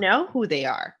people don't know who they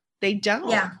are. They don't.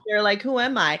 Yeah. They're like, who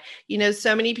am I?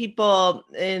 So many people,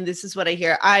 and this is what I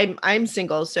hear. I'm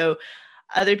single. So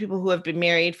other people who have been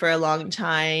married for a long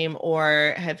time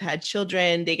or have had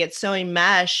children, they get so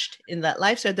enmeshed in that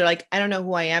lifestyle. They're like, I don't know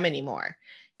who I am anymore.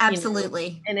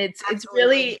 Absolutely. And it's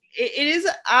really, it is,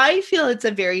 I feel it's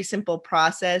a very simple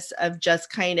process of just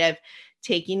kind of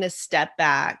taking a step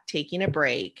back, taking a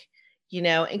break,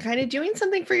 and kind of doing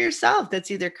something for yourself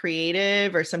that's either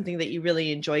creative or something that you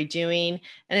really enjoy doing.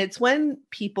 And it's when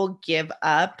people give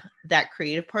up that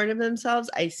creative part of themselves,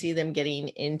 I see them getting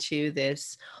into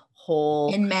this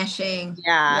whole enmeshing.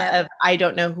 Of I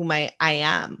don't know who I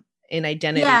am in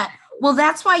identity. Yeah. Well,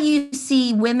 that's why you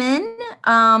see women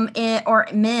or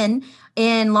men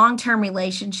in long-term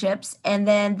relationships, and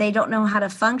then they don't know how to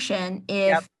function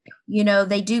if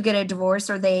they do get a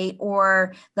divorce or the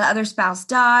other spouse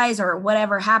dies or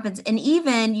whatever happens. And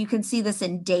even you can see this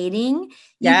in dating.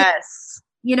 Yes.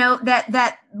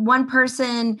 That one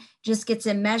person just gets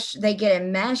enmeshed,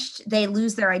 they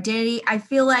lose their identity. I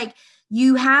feel like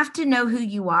you have to know who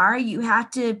you are. You have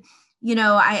to,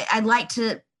 I'd like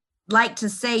to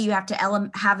say you have to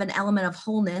have an element of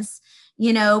wholeness,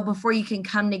 before you can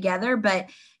come together. But,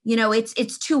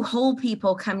 it's two whole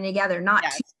people coming together,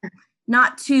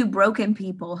 not two broken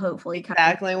people, hopefully.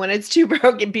 Exactly. When it's two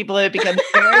broken people, it becomes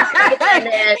very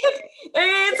codependent.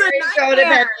 It's a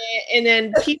nightmare. And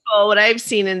then people, what I've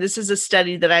seen, and this is a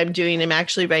study that I'm doing, I'm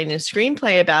actually writing a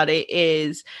screenplay about it,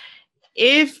 is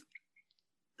if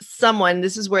someone,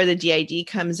 this is where the DID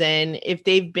comes in, if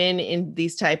they've been in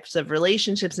these types of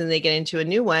relationships and they get into a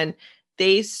new one,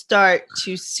 they start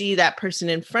to see that person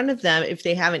in front of them, if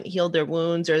they haven't healed their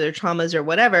wounds or their traumas or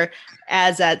whatever,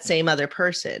 as that same other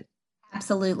person.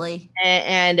 Absolutely.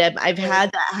 And I've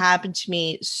had that happen to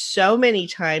me so many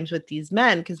times with these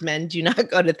men, because men do not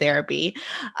go to therapy.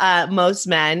 Most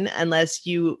men, unless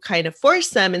you kind of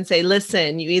force them and say,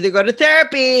 listen, you either go to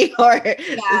therapy or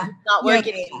it's not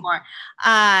working anymore.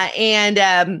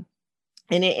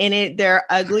 They're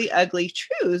ugly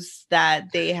truths that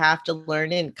they have to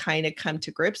learn and kind of come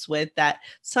to grips with, that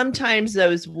sometimes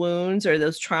those wounds or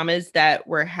those traumas that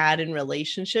were had in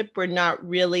relationship were not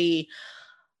really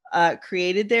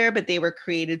created there, but they were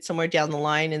created somewhere down the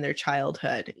line in their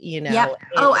childhood, Yep.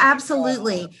 Oh,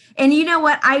 absolutely. And you know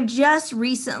what? I just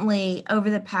recently, over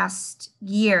the past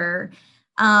year,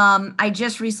 I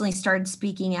just recently started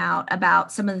speaking out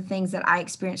about some of the things that I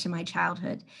experienced in my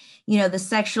childhood. The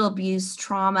sexual abuse,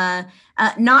 trauma,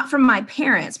 not from my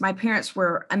parents. My parents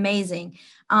were amazing.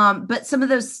 But some of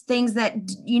those things that,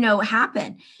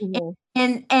 happen.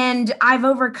 Mm-hmm. And I've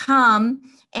overcome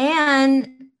and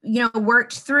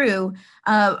worked through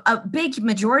a big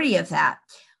majority of that.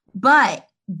 But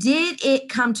did it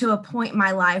come to a point in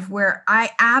my life where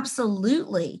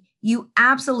you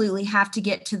absolutely have to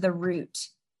get to the root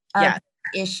of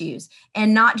issues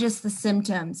and not just the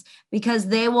symptoms, because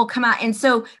they will come out. And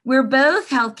so we're both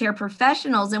healthcare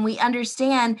professionals, and we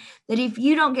understand that if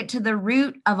you don't get to the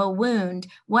root of a wound,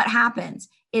 what happens?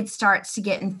 It starts to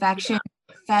get infection.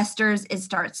 Festers, it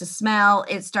starts to smell,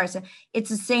 it's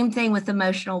the same thing with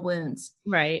emotional wounds.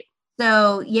 Right.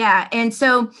 So yeah, and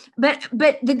so, but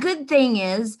the good thing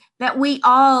is that we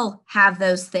all have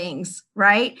those things,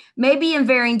 right? Maybe in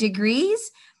varying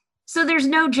degrees. So there's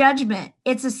no judgment.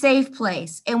 It's a safe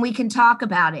place, and we can talk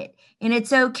about it. And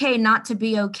it's okay not to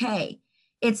be okay.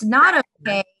 It's not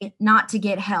okay not to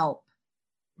get help.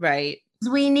 Right.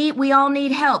 We all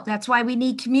need help. That's why we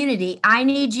need community. I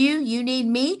need you, you need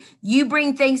me. You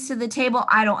bring things to the table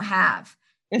I don't have.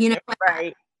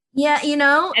 Right. Yeah,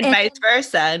 And vice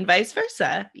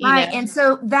versa, right. And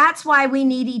so that's why we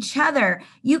need each other.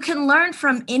 You can learn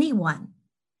from anyone.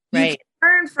 You Right. can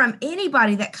learn from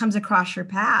anybody that comes across your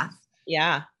path.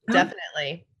 Yeah,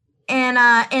 definitely.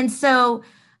 And so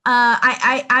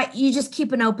I you just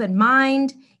keep an open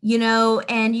mind,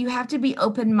 and you have to be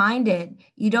open-minded.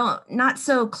 You not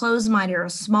so closed-minded or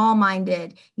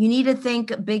small-minded. You need to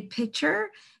think big picture,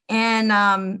 and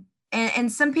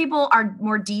some people are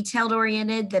more detailed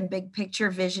oriented than big picture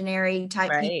visionary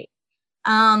type people.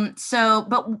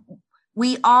 But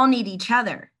we all need each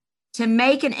other to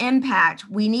make an impact.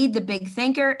 We need the big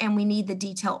thinker and we need the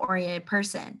detail oriented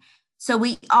person. So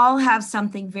we all have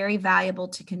something very valuable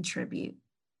to contribute.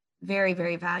 Very,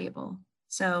 very valuable.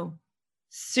 So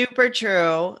super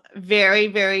true. Very,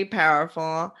 very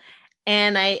powerful.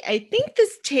 And I think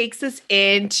this takes us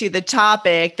into the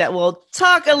topic that we'll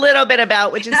talk a little bit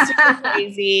about, which is super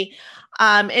crazy.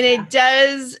 And it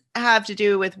does have to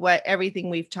do with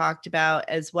everything we've talked about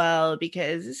as well,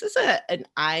 because this is an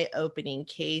eye-opening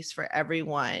case for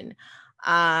everyone.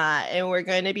 And we're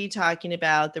going to be talking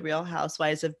about the Real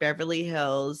Housewives of Beverly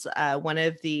Hills. One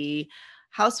of the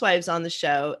housewives on the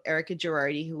show, Erica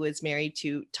Girardi, who was married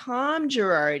to Tom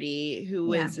Girardi, who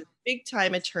was a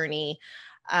big-time attorney.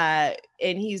 And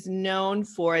he's known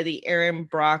for the Erin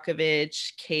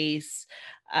Brockovich case.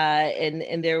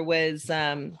 And there was,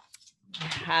 I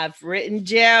have written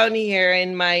down here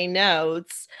in my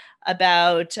notes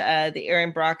about the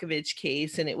Erin Brockovich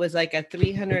case, and it was like a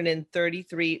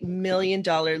 $333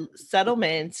 million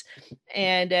settlement,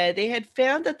 and they had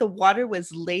found that the water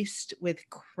was laced with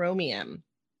chromium.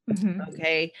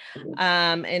 Okay.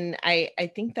 And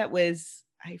I think that was,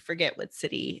 I forget what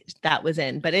city that was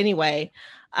in, but anyway,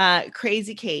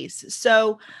 crazy case.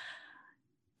 So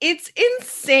it's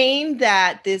insane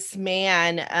that this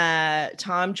man,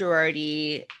 Tom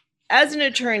Girardi, as an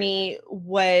attorney,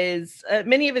 was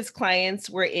many of his clients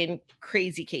were in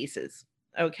crazy cases.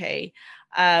 Okay.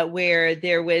 Where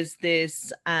there was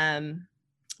this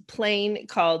plane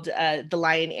called the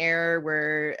Lion Air,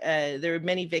 where there were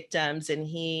many victims, and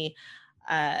he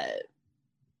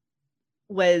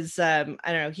was I don't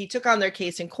know, he took on their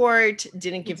case in court,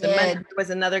 didn't give them money. There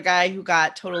was another guy who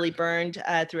got totally burned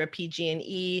through a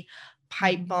PG&E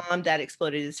pipe bomb that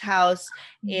exploded his house,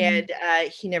 and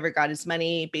he never got his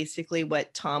money. Basically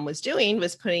what Tom was doing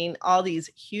was putting all these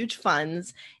huge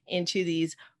funds into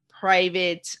these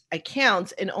private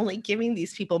accounts and only giving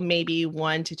these people maybe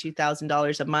 $1,000 to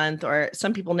 $2,000 a month, or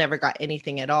some people never got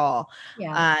anything at all.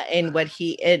 And what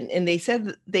and they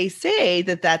say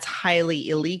that that's highly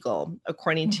illegal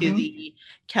according to the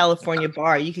California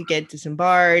bar. You could get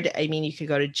disembarred. I mean, you could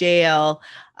go to jail.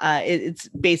 It's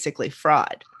basically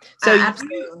fraud. So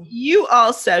you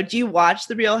also, do you watch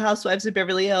The Real Housewives of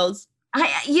Beverly Hills?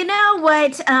 You know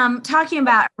what? Talking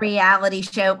about reality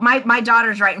show, my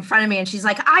daughter's right in front of me, and she's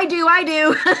like, I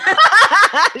do.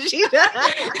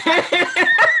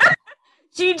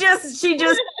 She just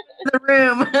the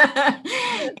room.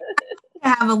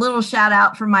 Have a little shout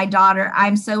out for my daughter.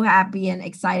 I'm so happy and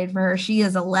excited for her. She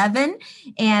is 11,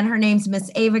 and her name's Miss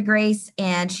Ava Grace,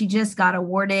 and she just got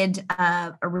awarded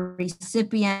a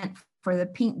recipient for the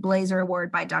Pink Blazer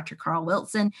Award by Dr. Carl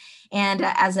Wilson. And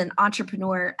as an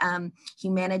entrepreneur,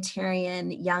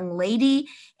 humanitarian young lady.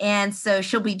 And so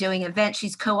she'll be doing events.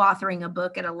 She's co-authoring a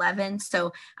book at 11.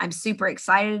 So I'm super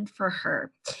excited for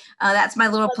her. That's my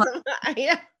little plug.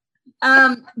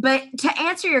 But to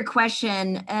answer your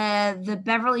question, the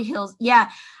Beverly Hills,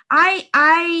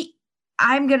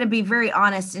 I'm going to be very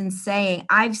honest in saying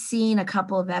I've seen a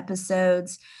couple of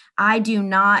episodes. I do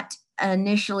not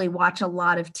initially watch a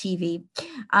lot of TV.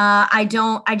 I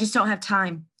just don't have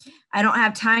time. I don't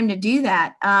have time to do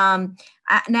that.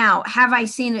 Now, have I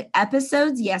seen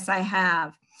episodes? Yes, I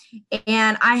have.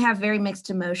 And I have very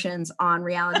mixed emotions on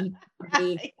reality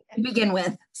TV to begin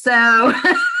with. So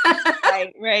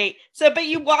right. So, but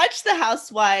you watched The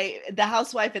Housewife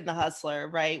and the Hustler,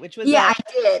 right? Which was I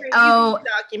did.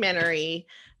 Documentary.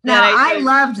 No, I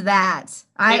loved that.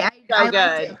 I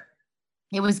good.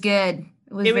 It was good.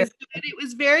 It was good. It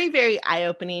was very, very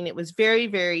eye-opening. It was very,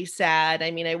 very sad.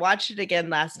 I mean, I watched it again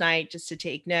last night just to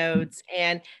take notes.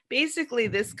 And basically,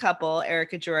 this couple,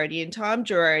 Erica Girardi and Tom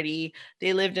Girardi,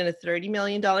 they lived in a $30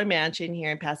 million mansion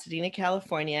here in Pasadena,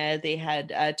 California. They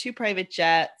had 2 private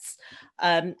jets.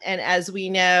 And as we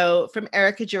know from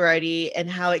Erica Girardi and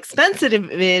how expensive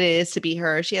it is to be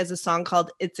her, she has a song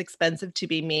called "It's Expensive to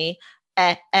Be Me."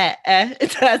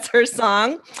 That's her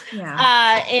song.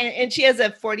 Yeah. And she has a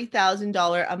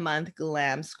 $40,000 a month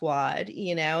glam squad,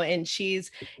 and she's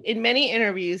in many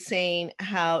interviews saying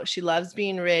how she loves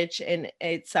being rich and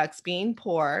it sucks being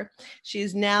poor.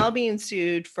 She's now being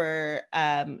sued for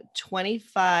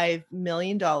 $25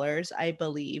 million, I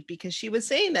believe, because she was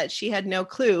saying that she had no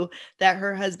clue that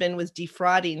her husband was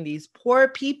defrauding these poor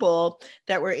people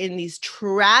that were in these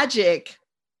tragic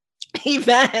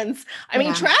events. I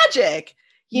mean, tragic,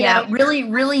 you know, really,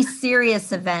 really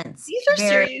serious events. These are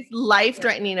serious,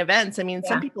 life-threatening events. I mean,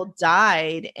 some people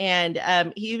died,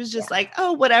 and he was just like,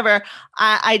 oh, whatever.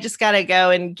 I just got to go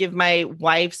and give my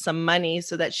wife some money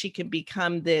so that she can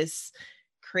become this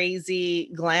crazy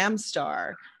glam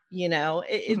star.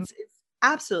 It's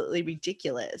absolutely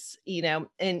ridiculous,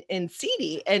 and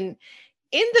seedy. And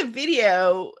in the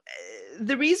video,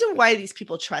 the reason why these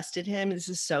people trusted him, this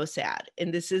is so sad.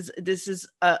 And this is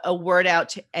a word out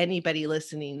to anybody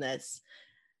listening this.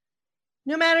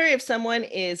 No matter if someone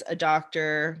is a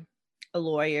doctor, a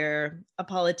lawyer, a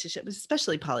politician,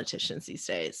 especially politicians these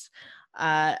days,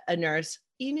 a nurse,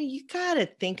 you got to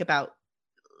think about,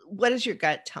 what is your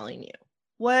gut telling you?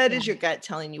 What is your gut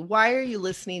telling you? Why are you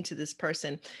listening to this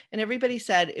person? And everybody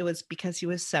said it was because he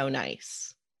was so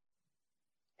nice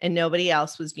and nobody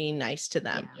else was being nice to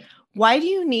them. Yeah. Why do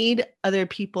you need other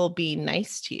people being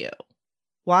nice to you?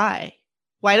 Why?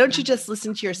 Why don't you just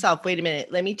listen to yourself? Wait a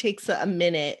minute. Let me take a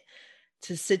minute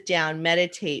to sit down,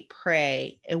 meditate,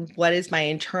 pray. And what is my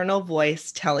internal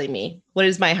voice telling me? What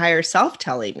is my higher self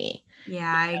telling me?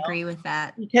 Yeah, I agree with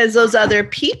that. Because those other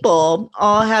people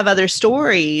all have other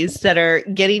stories that are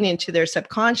getting into their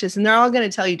subconscious, and they're all going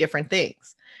to tell you different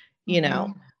things,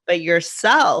 but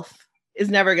yourself is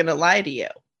never going to lie to you.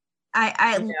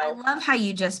 I love how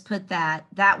you just put that.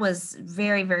 That was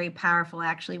very, very powerful,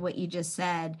 actually, what you just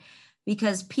said,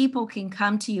 because people can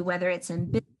come to you, whether it's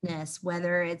in business,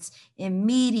 whether it's in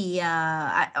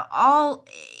media,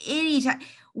 anytime.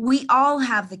 We all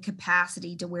have the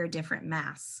capacity to wear different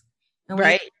masks. And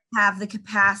we have the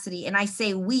capacity, and I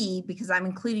say we because I'm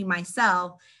including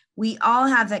myself, we all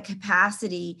have that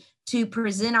capacity to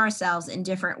present ourselves in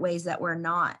different ways that we're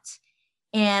not.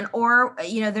 And,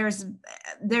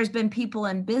 there's been people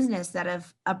in business that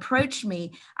have approached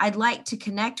me. I'd like to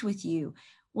connect with you.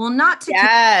 Well, not to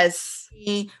connect with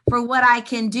me for what I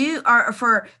can do or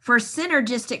for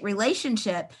synergistic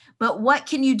relationship, but what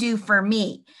can you do for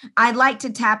me? I'd like to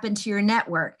tap into your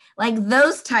network, like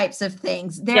those types of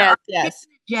things. There are hidden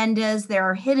agendas, there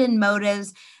are hidden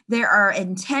motives, there are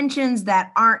intentions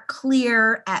that aren't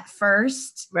clear at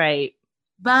first. Right.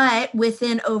 But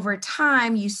over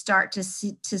time, you start to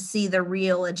see the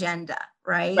real agenda,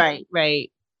 right?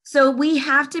 Right. So we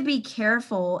have to be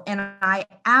careful. And I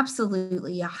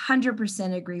absolutely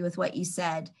 100% agree with what you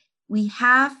said. We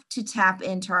have to tap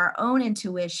into our own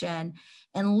intuition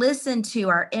and listen to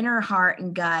our inner heart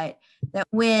and gut, that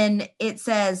when it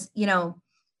says,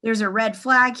 there's a red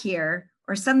flag here,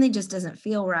 or something just doesn't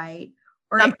feel right,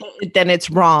 then it's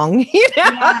wrong.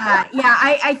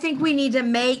 I think we need to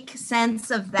make sense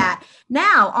of that.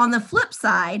 Now, on the flip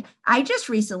side, I just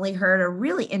recently heard a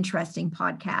really interesting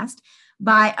podcast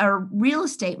by a real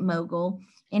estate mogul,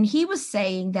 and he was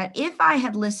saying that if I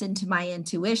had listened to my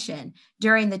intuition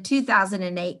during the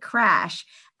 2008 crash,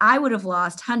 I would have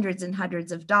lost hundreds and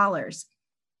hundreds of dollars.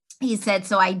 He said,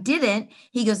 so I didn't.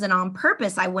 He goes, and on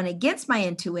purpose, I went against my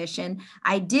intuition.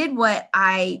 I did what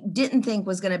I didn't think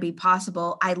was going to be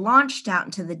possible. I launched out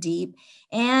into the deep,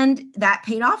 and that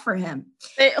paid off for him.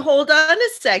 Hey, hold on a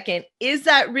second. Is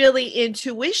that really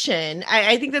intuition?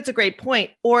 I think that's a great point.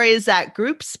 Or is that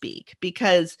group speak?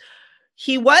 Because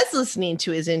he was listening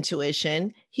to his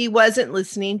intuition. He wasn't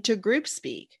listening to group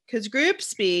speak, because group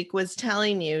speak was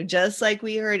telling you, just like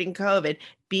we heard in COVID,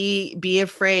 be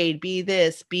afraid, be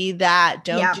this, be that,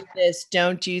 don't do this,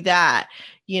 don't do that,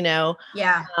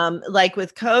 like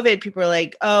with COVID, people are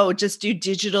like, oh, just do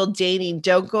digital dating,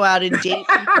 don't go out and date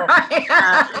people.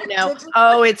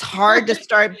 Oh, it's hard to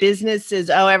start businesses,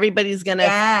 oh, everybody's gonna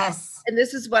and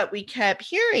this is what we kept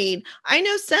hearing. I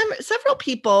know several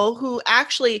people who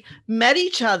actually met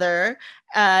each other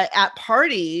at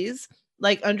parties,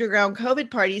 like underground COVID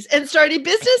parties, and started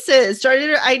businesses.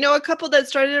 I know a couple that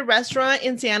started a restaurant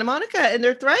in Santa Monica, and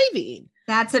they're thriving.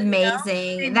 That's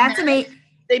amazing. That's amazing.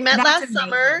 They met That's last amazing.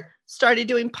 summer, started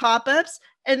doing pop-ups,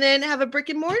 and then have a brick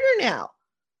and mortar now.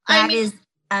 That is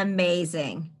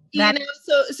amazing.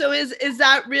 So is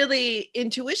that really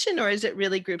intuition, or is it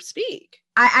really group speak?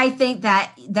 I think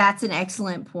that's an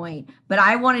excellent point, but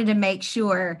I wanted to make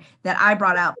sure that I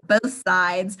brought out both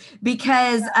sides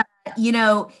because,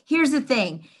 here's the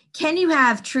thing. Can you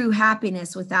have true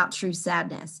happiness without true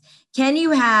sadness? Can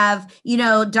you have,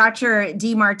 Dr.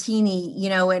 DeMartini,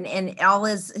 and all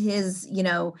his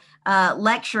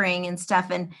lecturing and stuff.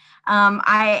 And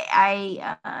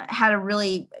I had a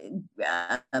really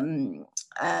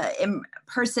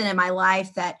person in my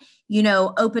life that,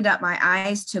 opened up my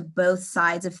eyes to both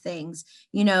sides of things,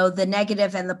 the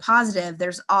negative and the positive.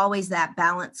 There's always that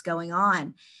balance going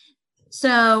on.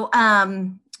 So,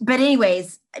 but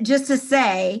anyways, just to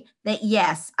say that,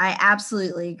 yes, I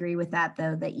absolutely agree with that,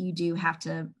 though, that you do have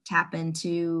to tap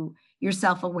into your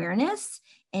self-awareness,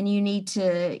 and you need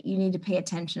to pay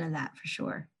attention to that for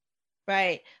sure.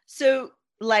 Right. So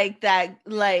like that,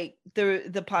 like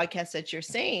the podcast that you're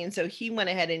saying, so he went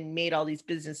ahead and made all these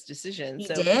business decisions.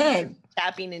 He did.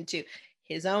 Tapping into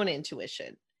his own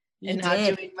intuition and He not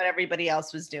did. doing what everybody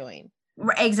else was doing.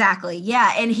 Exactly.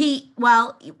 Yeah. And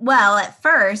well, at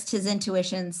first his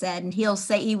intuition said, and he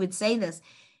would say this,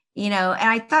 and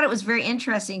I thought it was very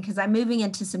interesting because I'm moving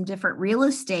into some different real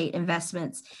estate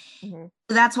investments. Mm-hmm.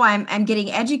 So that's why I'm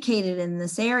getting educated in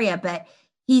this area. But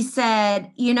he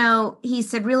said,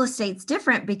 real estate's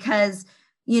different because,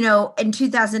 in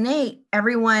 2008,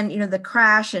 everyone, the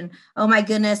crash and, oh my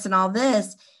goodness, and all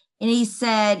this. And he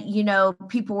said,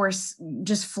 people were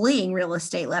just fleeing real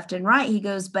estate left and right. He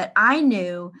goes, but I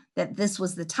knew that this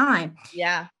was the time.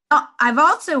 Yeah. I've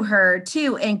also heard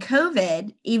too, in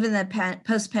COVID, even the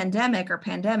post-pandemic or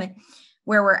pandemic,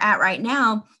 where we're at right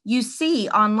now, you see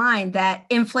online that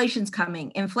inflation's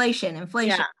coming, inflation,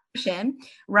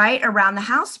 right around the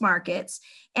house markets.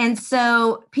 And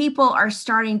so people are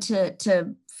starting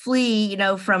to flee,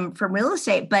 from real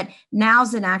estate, but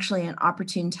now's actually an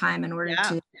opportune time in order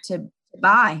to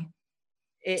buy.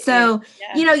 You see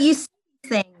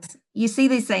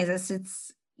these things.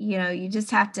 It's you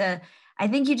just have to, I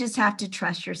think you just have to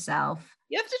trust yourself.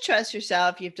 You have to trust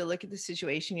yourself. You have to look at the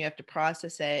situation. You have to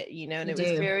process it, and it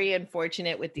was very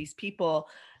unfortunate with these people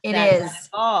that got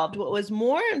involved. What was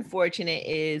more unfortunate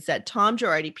is that Tom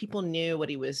Girardi, people knew what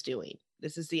he was doing.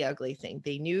 This is the ugly thing.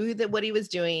 They knew that what he was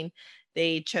doing.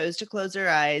 They chose to close their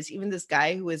eyes. Even this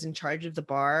guy who was in charge of the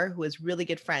bar, who was really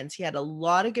good friends. He had a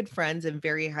lot of good friends in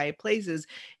very high places,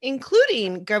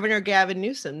 including Governor Gavin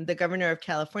Newsom, the governor of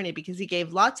California, because he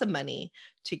gave lots of money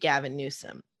to Gavin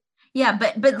Newsom. Yeah,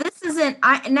 but this isn't,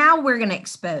 now we're going to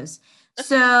expose.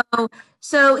 So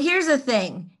here's the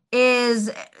thing is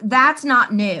that's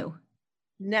not new.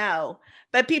 No,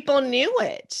 but people knew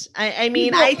it. I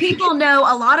mean, people know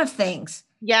a lot of things.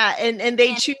 Yeah. And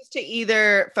they choose to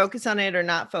either focus on it or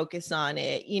not focus on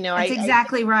it. That's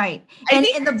exactly right. And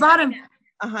in the bottom.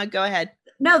 Go ahead.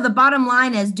 No, the bottom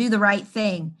line is do the right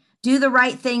thing. Do the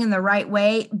right thing in the right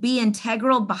way. Be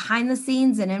integral behind the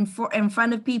scenes and in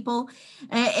front of people,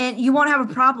 and you won't have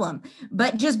a problem.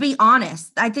 But just be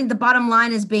honest. I think the bottom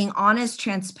line is being honest,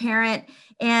 transparent,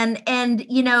 and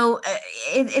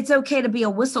it's okay to be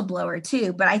a whistleblower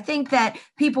too. But I think that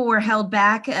people were held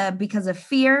back because of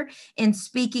fear in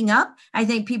speaking up. I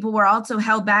think people were also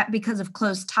held back because of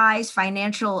close ties,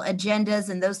 financial agendas,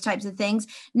 and those types of things.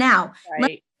 Now,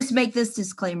 let's make this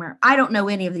disclaimer. I don't know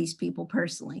any of these people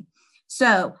personally.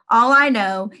 So all I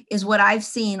know is what I've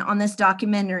seen on this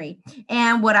documentary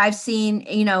and what I've seen,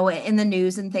 in the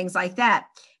news and things like that.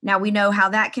 Now we know how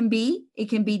that can be. It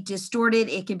can be distorted.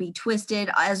 It can be twisted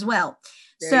as well.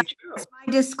 Very true. That's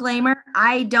my disclaimer.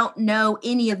 I don't know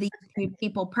any of these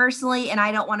people personally, and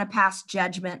I don't want to pass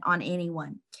judgment on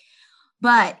anyone.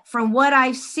 But from what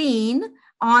I've seen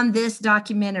on this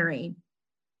documentary,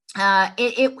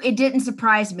 it didn't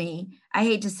surprise me. I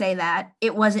hate to say that.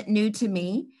 It wasn't new to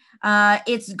me.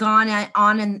 It's gone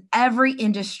on in every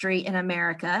industry in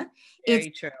America.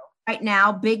 Very true. Right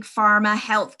now, big pharma,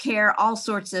 healthcare, all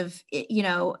sorts of,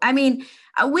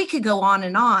 we could go on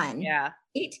and on. Yeah.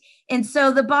 And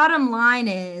so the bottom line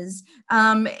is,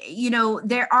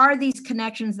 there are these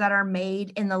connections that are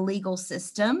made in the legal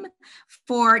system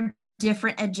for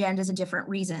different agendas and different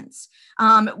reasons.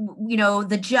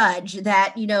 The judge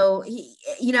that, he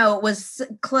was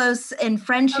close in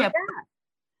friendship. Oh, yeah.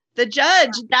 The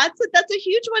judge, that's a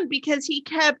huge one because he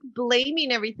kept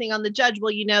blaming everything on the judge.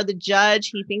 Well, the judge,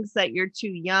 he thinks that you're too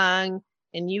young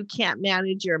and you can't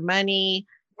manage your money.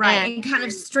 Right. And kind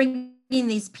of stringing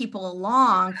these people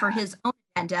along for his own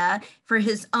agenda, for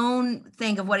his own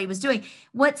thing of what he was doing.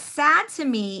 What's sad to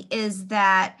me is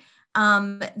that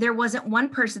There wasn't one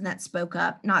person that spoke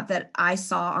up, not that I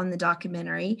saw on the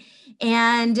documentary.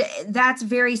 And that's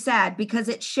very sad because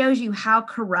it shows you how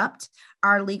corrupt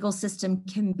our legal system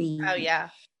can be. Oh, yeah.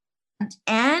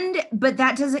 But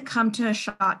that doesn't come to a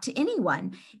shock to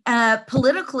anyone.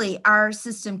 Politically, our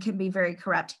system can be very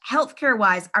corrupt. Healthcare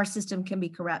wise, our system can be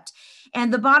corrupt.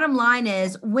 And the bottom line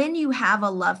is when you have a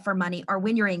love for money or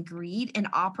when you're in greed and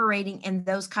operating in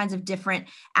those kinds of different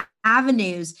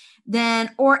avenues, and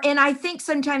I think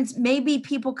sometimes maybe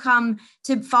people come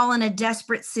to fall in a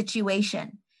desperate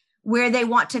situation where they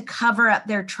want to cover up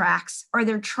their tracks or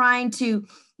they're trying to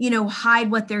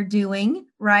hide what they're doing,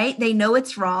 right? They know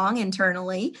it's wrong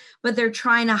internally, but they're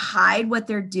trying to hide what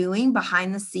they're doing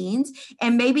behind the scenes.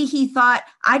 And maybe he thought,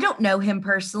 I don't know him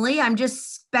personally, I'm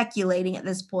just speculating at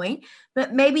this point,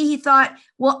 but maybe he thought,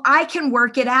 well, I can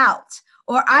work it out,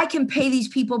 or I can pay these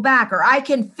people back, or I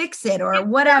can fix it, or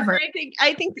whatever.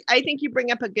 I think you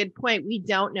bring up a good point. We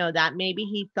don't know that. Maybe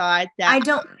he thought that.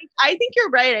 I think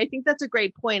you're right. I think that's a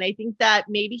great point. I think that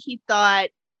maybe he thought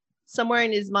somewhere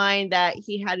in his mind that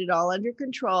he had it all under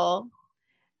control,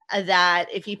 that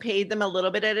if he paid them a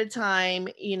little bit at a time,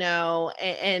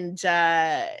 and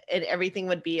everything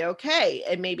would be okay.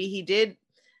 And maybe he did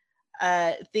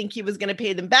think he was going to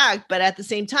pay them back, but at the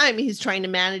same time, he's trying to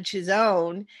manage his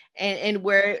own. And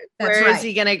where is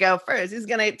he going to go first? He's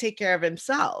going to take care of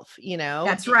himself,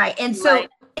 That's right. And so,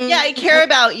 I care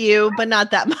about you, but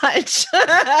not that much.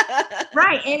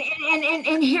 Right.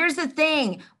 And here's the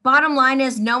thing. Bottom line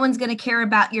is no one's going to care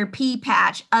about your pea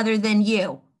patch other than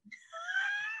you.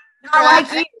 Not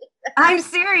like you. I'm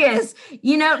serious.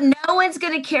 No one's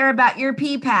going to care about your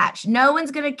pea patch. No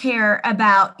one's going to care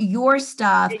about your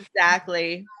stuff.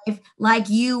 Exactly. Like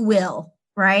you will.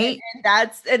 Right.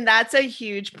 And that's a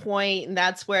huge point. And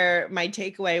that's where my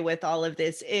takeaway with all of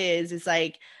this is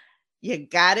like, you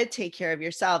got to take care of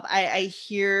yourself. I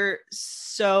hear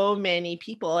so many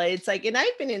people. It's like, and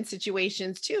I've been in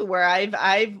situations too, where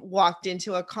I've walked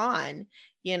into a con,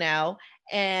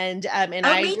 and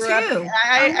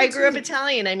I grew up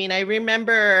Italian. I mean, I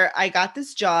remember I got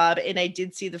this job and I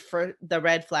did see the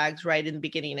red flags right in the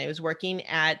beginning. I was working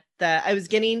at I was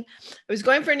going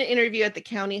for an interview at the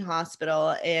county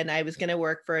hospital, and I was going to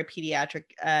work for a pediatric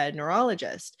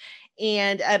neurologist.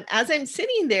 And as I'm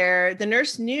sitting there, the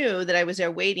nurse knew that I was there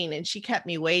waiting, and she kept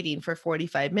me waiting for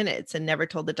 45 minutes and never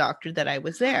told the doctor that I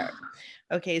was there.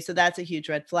 Okay, so that's a huge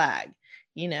red flag.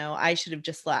 I should have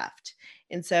just left.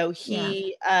 And so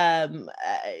he, called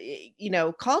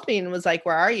me and was like,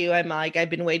 where are you? I'm like, I've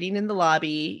been waiting in the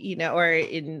lobby, or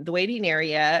in the waiting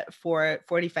area for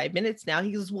 45 minutes now.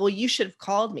 He goes, well, you should have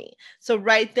called me. So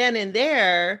right then and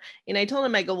there, and I told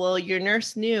him, I go, well, your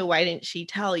nurse knew, why didn't she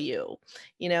tell you?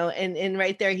 And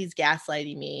right there, he's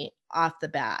gaslighting me off the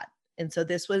bat. And so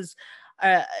this was,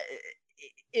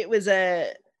 it was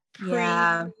a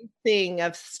thing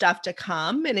of stuff to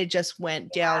come, and it just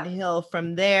went downhill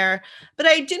from there. But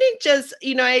I didn't just,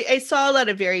 I saw a lot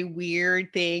of very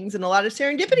weird things, and a lot of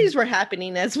serendipities were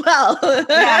happening as well.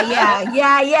 I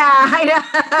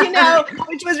know.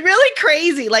 Which was really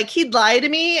crazy. Like, he'd lie to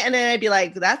me, and then I'd be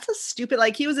like, that's a stupid,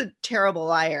 like, he was a terrible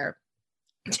liar.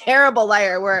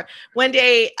 Where one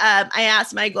day I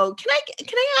asked him, I go, can I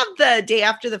have the day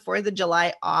after the 4th of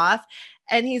July off?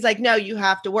 And he's like, no, you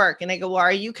have to work. And I go, well,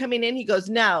 are you coming in? He goes,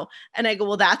 no. And I go,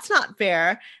 well, that's not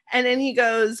fair. And then he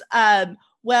goes,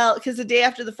 well, because the day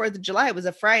after the 4th of July was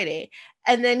a Friday.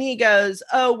 And then he goes,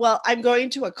 oh, well, I'm going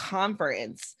to a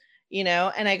conference,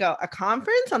 and I go, a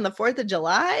conference on the 4th of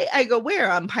July? I go, where?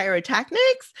 On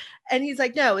pyrotechnics? And he's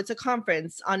like, no, it's a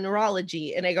conference on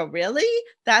neurology. And I go, really?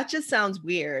 That just sounds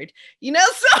weird. So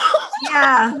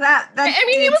yeah, I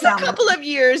mean, he was a couple of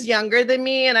years younger than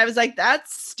me. And I was like,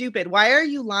 that's stupid. Why are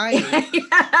you lying? But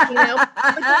the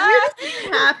weirdest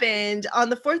thing happened on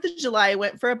the 4th of July. I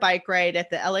went for a bike ride at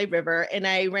the LA River, and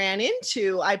I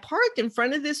parked in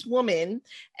front of this woman,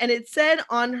 and it said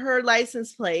on her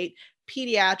license plate,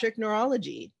 pediatric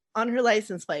neurology on her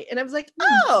license plate. And I was like,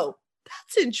 oh,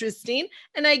 that's interesting.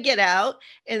 And I get out,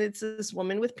 and it's this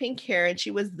woman with pink hair, and she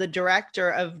was the director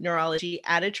of neurology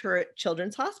at a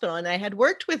children's hospital. And I had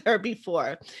worked with her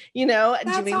before, that's doing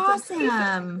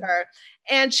awesome. with her.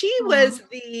 And she was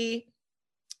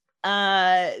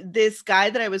this guy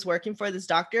that I was working for, this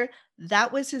doctor,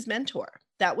 that was his mentor.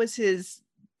 That was his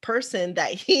person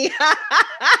that he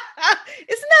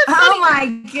isn't that funny? Oh my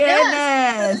goodness.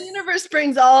 Yes. The universe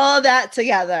brings all that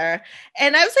together.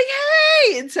 And I was like,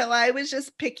 hey. And so I was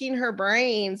just picking her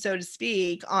brain, so to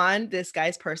speak, on this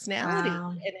guy's personality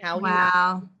and how he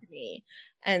was me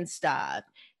and stuff.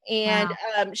 And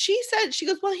she said, she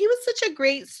goes, well, he was such a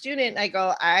great student. I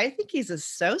go, I think he's a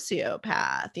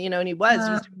sociopath, and he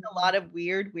was doing a lot of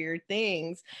weird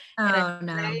things. And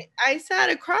I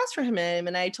sat across from him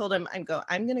and I told him, I'm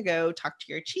going to go talk to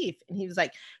your chief. And he was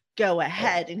like, go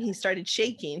ahead. And he started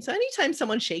shaking. So anytime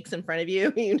someone shakes in front of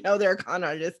you, they're a con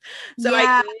artist. So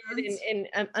I did.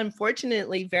 And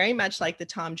unfortunately, very much like the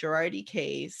Tom Girardi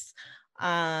case,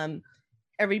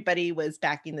 everybody was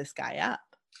backing this guy up.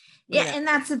 Yeah. And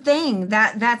that's the thing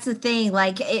that's the thing,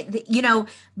 like it,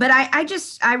 but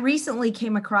I recently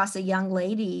came across a young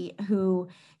lady who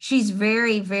she's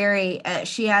very, very,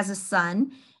 she has a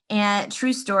son, and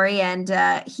true story. And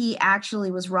he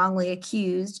actually was wrongly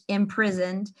accused,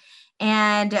 imprisoned.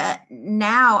 And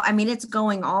now, I mean, it's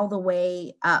going all the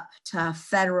way up to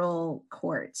federal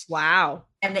court. Wow.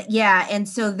 And yeah. And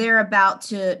so they're about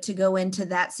to go into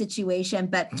that situation,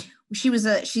 but she's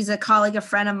a colleague, a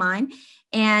friend of mine.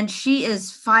 And she is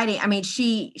fighting. I mean,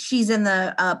 she's in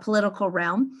the political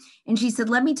realm. And she said,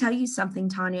 let me tell you something,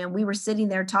 Tanya. And we were sitting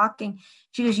there talking.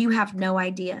 She goes, you have no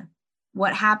idea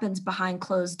what happens behind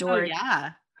closed doors. Oh,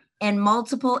 yeah. In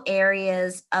multiple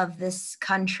areas of this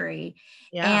country.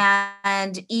 Yeah.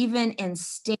 And even in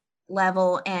state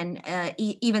level and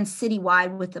even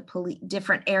citywide with the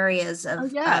different areas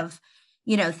of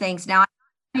things. Now, I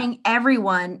think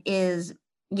everyone is,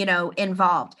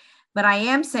 involved. But I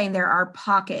am saying there are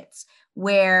pockets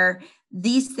where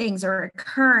these things are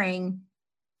occurring,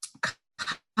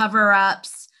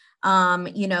 cover-ups,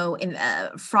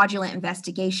 fraudulent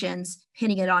investigations,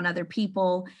 pinning it on other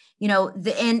people,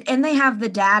 and they have the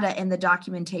data and the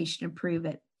documentation to prove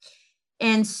it.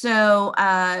 And so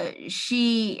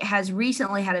she has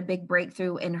recently had a big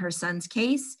breakthrough in her son's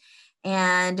case,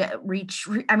 and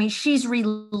she's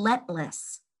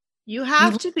relentless. You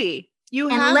have to be.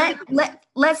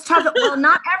 Let's talk. Well,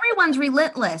 not everyone's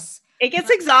relentless. It gets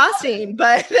exhausting,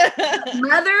 but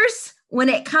mothers, when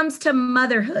it comes to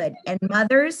motherhood and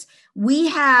mothers, we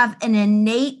have an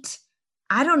innate,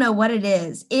 I don't know what it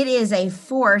is. It is a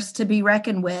force to be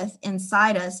reckoned with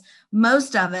inside us,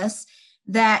 most of us,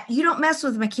 that you don't mess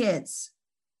with my kids.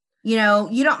 You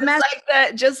don't mess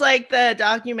just like the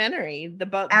documentary,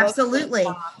 absolutely.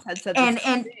 Had said and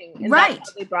right. That's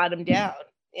how they brought him down.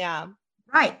 Yeah.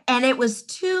 Right. And it was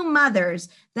two mothers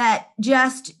that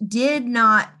just did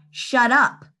not shut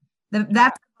up.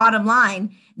 That's the bottom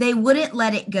line. They wouldn't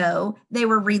let it go. They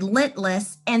were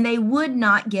relentless and they would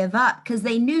not give up because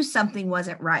they knew something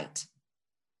wasn't right.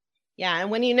 Yeah. And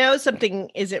when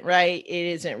something isn't right, it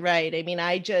isn't right. I mean,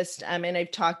 I just, and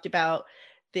I've talked about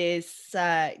this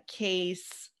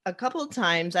case a couple of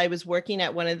times. I was working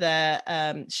at one of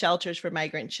the shelters for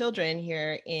migrant children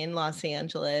here in Los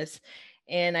Angeles.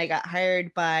 And I got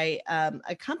hired by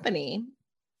a company,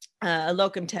 a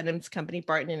locum tenens company,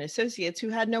 Barton and Associates, who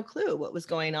had no clue what was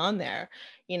going on there,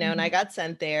 and I got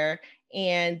sent there.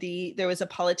 And there was a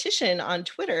politician on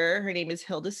Twitter. Her name is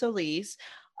Hilda Solis,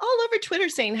 all over Twitter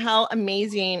saying how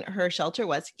amazing her shelter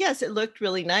was. Yes, it looked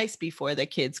really nice before the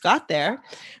kids got there.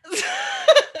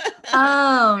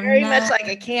 Oh, very much like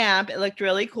a camp. It looked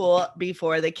really cool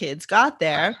before the kids got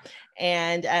there.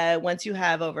 And once you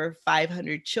have over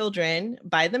 500 children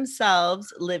by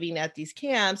themselves living at these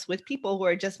camps with people who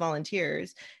are just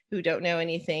volunteers who don't know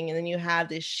anything, and then you have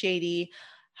this shady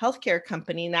healthcare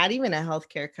company, not even a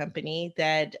healthcare company,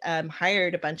 that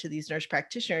hired a bunch of these nurse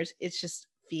practitioners, it's just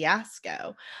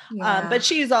fiasco. Yeah. But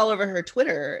she's all over her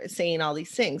Twitter saying all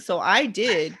these things. So I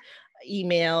did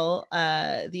email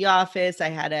the office. I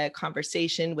had a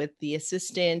conversation with the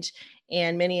assistant,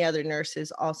 and many other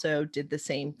nurses also did the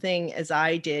same thing as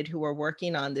I did who were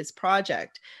working on this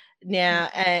project. Now,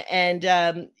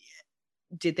 and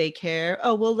did they care?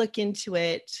 Oh, we'll look into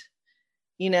it,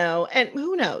 and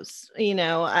who knows?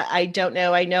 I don't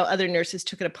know. I know other nurses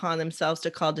took it upon themselves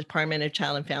to call Department of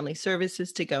Child and Family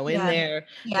Services to go in there.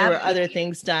 Yep. There were other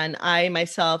things done. I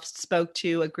myself spoke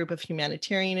to a group of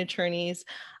humanitarian attorneys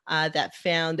that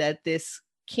found that this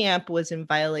camp was in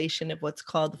violation of what's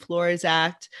called the Flores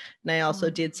Act. And I also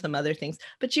did some other things,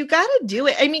 but you got to do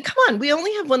it. I mean, come on, we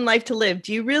only have one life to live.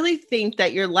 Do you really think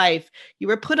that your life, you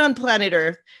were put on planet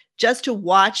Earth just to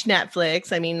watch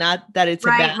Netflix? I mean, not that it's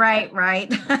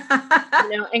right.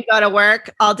 And go to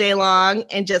work all day long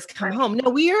and just come home. No,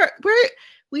 we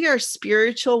are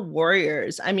spiritual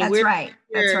warriors. I mean, That's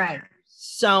right.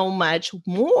 So much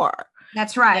more.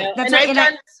 That's right. That's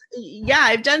right.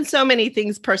 I've done so many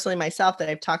things personally myself that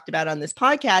I've talked about on this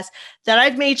podcast that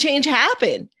I've made change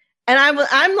happen. And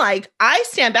I'm like, I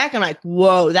stand back. I'm like,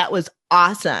 whoa, that was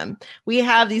awesome. We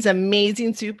have these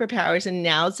amazing superpowers, and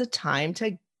now's the time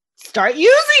to start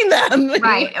using them.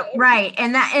 Right.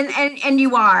 And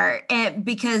you are,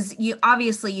 because you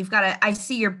obviously you've got I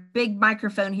see your big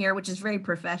microphone here, which is very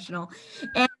professional.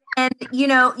 And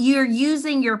you're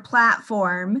using your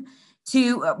platform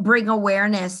to bring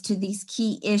awareness to these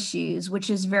key issues, which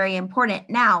is very important.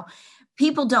 Now,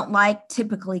 people don't like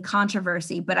typically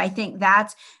controversy, but I think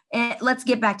let's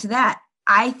get back to that.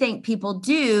 I think people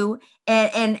do.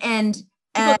 And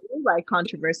people do like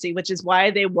controversy, which is why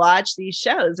they watch these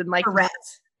shows. And like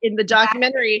in the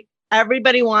documentary,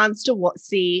 everybody wants to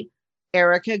see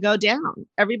Erica go down.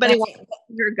 Everybody wants to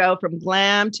see her go from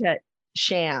glam to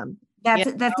sham.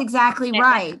 That's exactly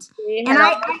right. And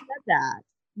I said that.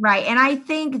 Right. And I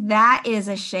think that is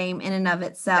a shame in and of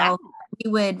itself. Yeah.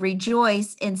 We would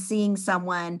rejoice in seeing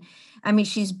someone. I mean,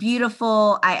 she's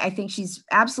beautiful. I think she's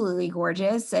absolutely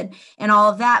gorgeous and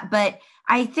all of that. But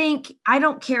I think I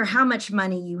don't care how much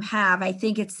money you have. I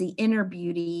think it's the inner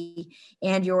beauty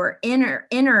and your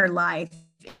inner life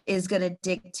is going to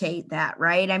dictate that.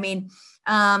 Right. I mean,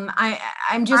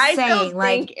 I'm just saying,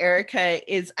 I think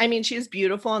Erica is, I mean, she's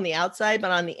beautiful on the outside,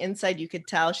 but on the inside, you could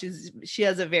tell she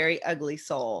has a very ugly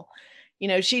soul.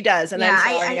 She does. And I'm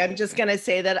sorry, I'm just going to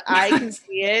say that I can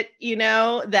see it,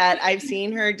 that I've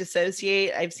seen her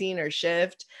dissociate. I've seen her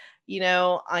shift,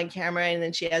 on camera. And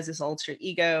then she has this alter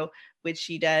ego, which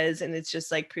she does. And it's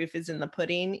just like proof is in the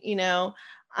pudding, and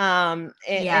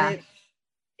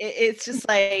it's just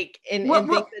like, and things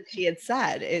that she had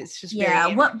said, it's just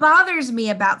what bothers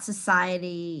me about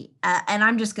society, and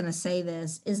I'm just going to say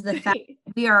this, is the fact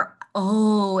that we are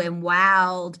and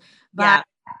wowed by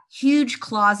huge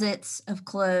closets of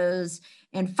clothes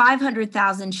and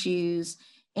 500,000 shoes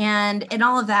and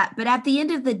all of that. But at the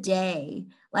end of the day,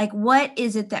 like, what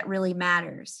is it that really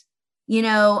matters?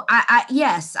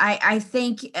 I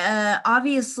think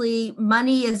obviously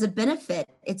money is a benefit.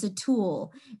 It's a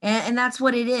tool, and that's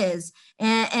what it is.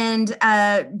 And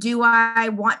do I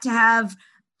want to have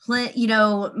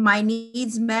my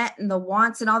needs met and the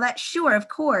wants and all that? Sure, of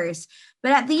course.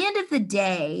 But at the end of the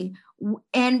day,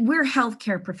 and we're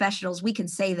healthcare professionals, we can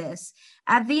say this.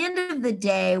 At the end of the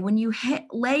day, when you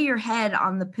lay your head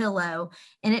on the pillow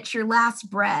and it's your last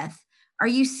breath, are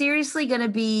you seriously going to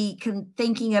be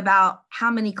thinking about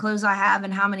how many clothes I have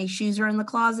and how many shoes are in the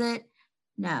closet?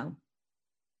 No.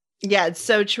 Yeah, it's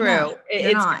so true. No,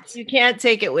 you're not. You can't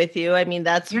take it with you. I mean,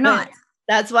 that's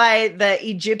why the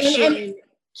Egyptian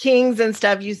kings and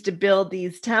stuff used to build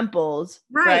these temples.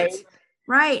 Right.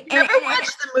 You ever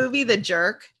watched the movie The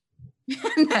Jerk?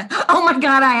 Oh my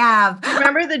God, I have.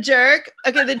 Remember The Jerk?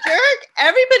 Okay, The Jerk.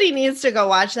 Everybody needs to go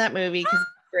watch that movie because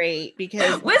it's great.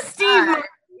 Because with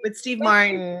Steve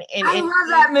Martin. And I love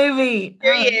that movie.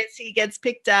 Here he is. He gets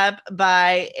picked up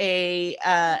by a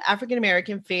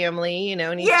African-American family,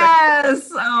 and he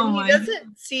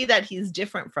doesn't see that he's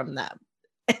different from them.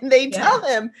 And they tell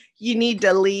him, you need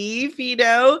to leave, and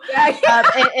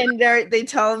they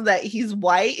tell him that he's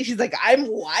white. He's like, I'm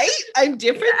white? I'm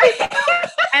different than you?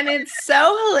 And it's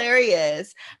so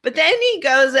hilarious. But then he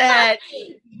goes ahead,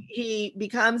 he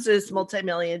becomes this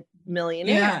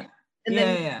millionaire. And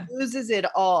then he loses it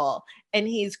all. And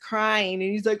he's crying.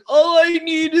 And he's like, all I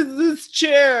need is this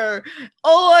chair.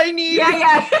 All I need is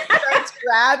he starts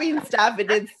grabbing stuff. And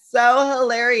it's so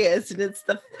hilarious. And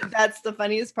that's the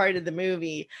funniest part of the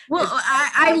movie. Well,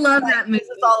 I love that movie. This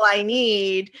is all I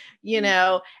need,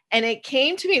 And it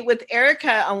came to me with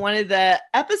Erica on one of the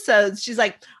episodes. She's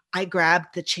like, I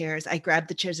grabbed the chairs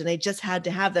and I just had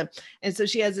to have them. And so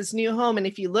she has this new home. And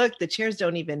if you look, the chairs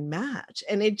don't even match.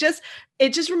 And it just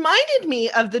reminded me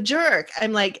of The Jerk.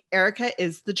 I'm like, Erica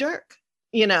is the jerk,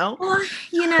 Well,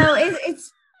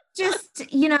 it's just,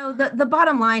 the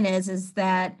bottom line is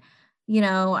that,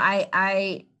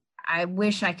 I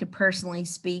wish I could personally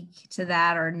speak to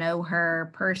that or know her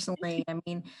personally. I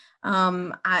mean,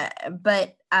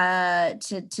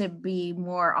 to be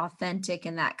more authentic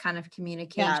in that kind of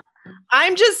communication. Yeah.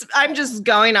 I'm just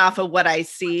going off of what I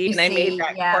see. I made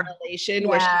that correlation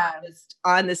where she was just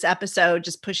on this episode,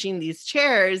 just pushing these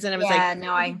chairs. And I was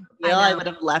I would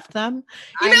have left them.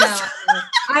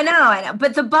 I know.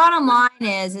 But the bottom line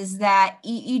is that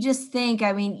you just think,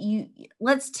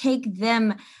 let's take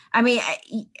them.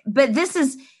 But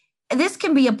this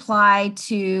can be applied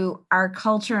to our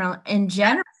culture in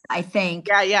general, I think.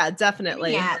 Yeah,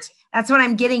 definitely. That's what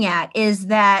I'm getting at, is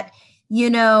that,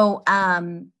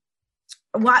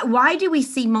 why do we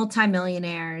see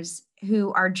multimillionaires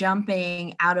who are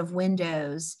jumping out of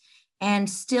windows and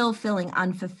still feeling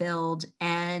unfulfilled,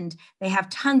 and they have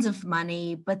tons of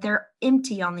money, but they're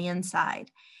empty on the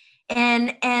inside?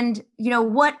 And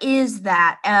what is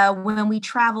that when we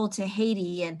travel to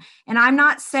Haiti? And I'm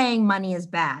not saying money is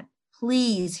bad.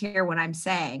 please hear what I'm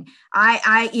saying.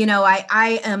 I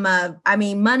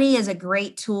mean, money is a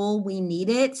great tool. We need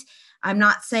it. I'm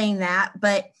not saying that,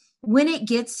 but when it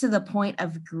gets to the point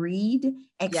of greed,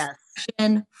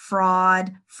 extortion,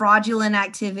 fraud, fraudulent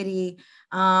activity,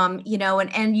 and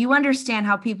you understand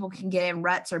how people can get in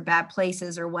ruts or bad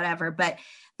places or whatever, but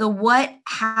what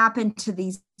happened to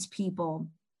these people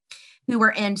who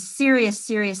were in serious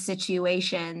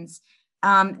situations,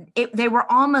 they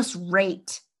were almost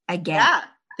raped again. Yeah,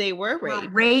 they were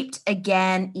raped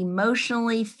again,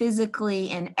 emotionally, physically,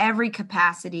 in every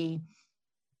capacity.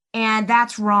 And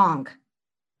that's wrong.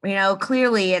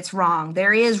 Clearly it's wrong.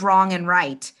 There is wrong and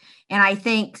right. And I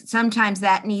think sometimes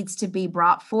that needs to be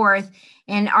brought forth.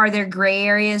 And are there gray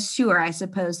areas? Sure, I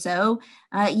suppose so.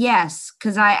 Yes,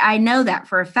 because I know that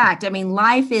for a fact. I mean,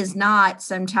 life is not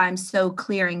sometimes so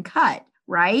clear and cut,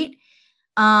 right?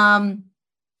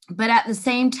 But at the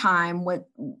same time,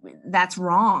 that's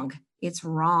wrong. It's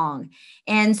wrong.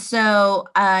 And so,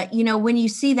 when you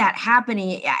see that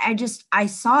happening, I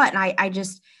saw it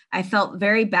and I felt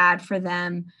very bad for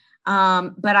them.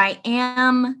 But I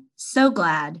am so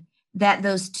glad that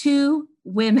those two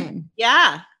women,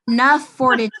 enough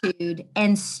fortitude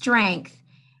and strength.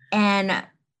 And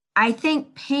I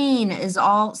think pain is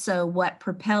also what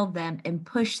propelled them and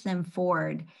pushed them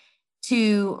forward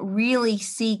to really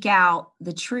seek out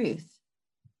the truth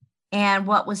and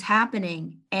what was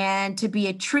happening, and to be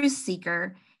a truth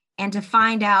seeker and to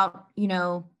find out,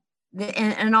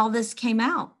 and all this came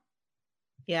out.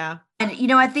 Yeah. And,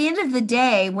 at the end of the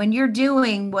day, when you're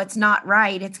doing what's not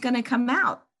right, it's going to come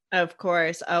out. Of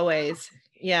course, always.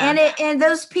 Yeah. And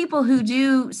those people who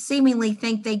do seemingly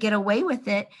think they get away with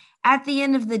it, at the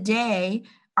end of the day,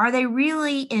 are they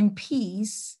really in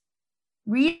peace?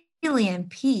 Really in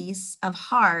peace of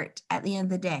heart at the end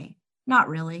of the day? Not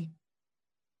really.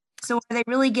 So are they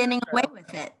really getting away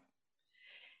with it?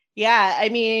 Yeah. I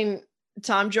mean,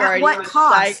 Tom Girardi. At what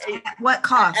cost? At what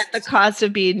cost? At the cost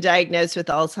of being diagnosed with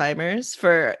Alzheimer's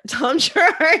for Tom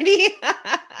Girardi.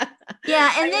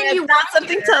 Yeah, and then you want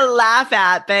something to laugh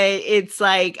at, but it's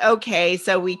like, okay,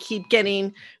 so we keep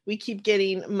getting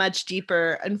much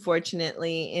deeper,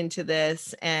 unfortunately, into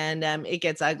this, and it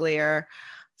gets uglier.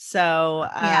 So,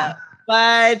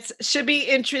 but should be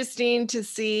interesting to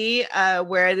see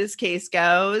where this case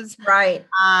goes. Right.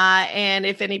 And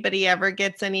if anybody ever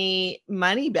gets any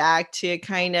money back to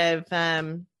kind of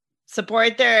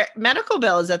support their medical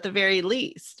bills at the very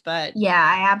least. But yeah,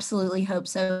 I absolutely hope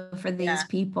so for these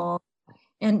people.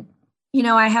 And,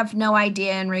 I have no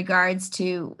idea in regards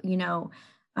to,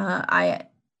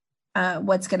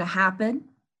 what's going to happen.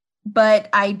 But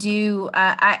I do,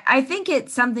 I think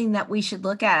it's something that we should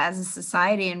look at as a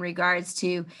society in regards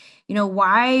to,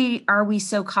 why are we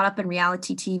so caught up in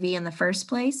reality TV in the first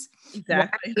place? Exactly. Why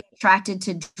are we attracted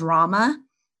to drama?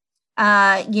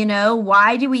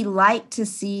 Why do we like to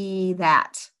see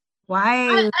that? Why?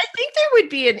 I think there would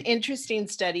be an interesting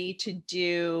study to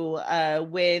do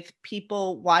with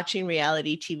people watching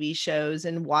reality TV shows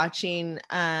and watching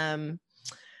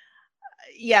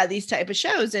these type of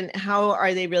shows, and how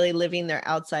are they really living their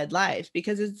outside life,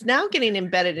 because it's now getting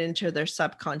embedded into their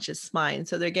subconscious mind.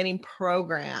 So they're getting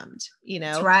programmed,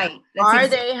 That's right. Are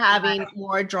they having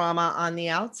more drama on the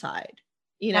outside?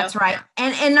 That's right.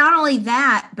 And not only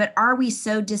that, but are we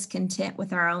so discontent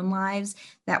with our own lives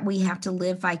that we have to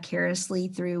live vicariously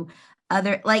through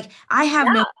other, I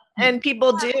have no. And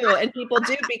people do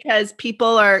because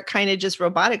people are kind of just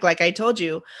robotic. Like I told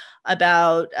you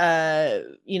about,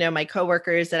 my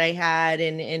coworkers that I had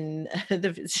in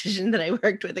the physician that I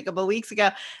worked with a couple of weeks ago.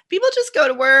 People just go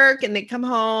to work and they come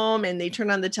home and they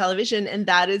turn on the television, and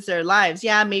that is their lives.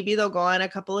 Yeah, maybe they'll go on a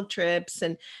couple of trips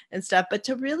and stuff, but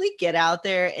to really get out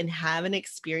there and have an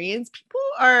experience, people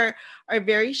are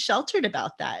very sheltered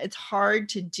about that. It's hard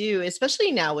to do,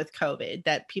 especially now with COVID,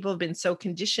 that people have been so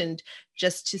conditioned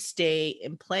just to stay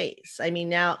in place. I mean,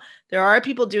 now there are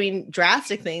people doing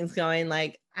drastic things, going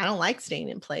like, I don't like staying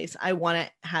in place. I want to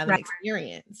have an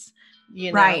experience,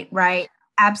 Right.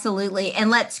 Absolutely. And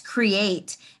let's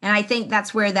create. And I think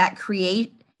that's where that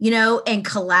create, and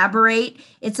collaborate.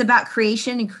 It's about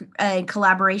creation and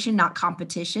collaboration, not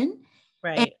competition.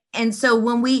 Right. And so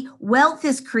when wealth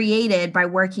is created by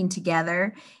working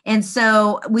together. And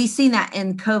so we've seen that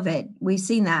in COVID. We've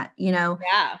seen that,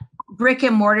 brick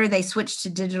and mortar, they switched to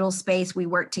digital space. We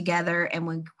work together and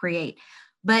we create.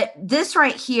 But this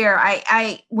right here,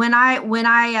 when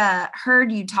I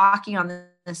heard you talking on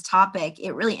this topic,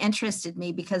 it really interested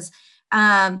me because,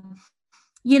 I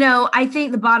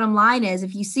think the bottom line is,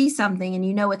 if you see something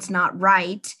and it's not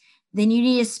right, then you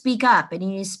need to speak up and you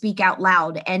need to speak out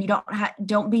loud, and you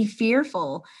don't be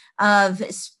fearful of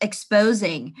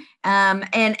exposing. And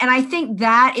I think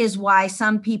that is why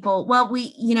some people,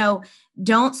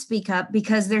 don't speak up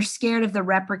because they're scared of the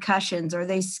repercussions, or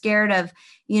they're scared of,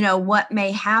 what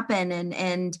may happen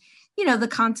and the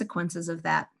consequences of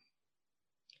that.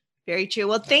 Very true.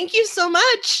 Well, thank you so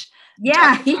much.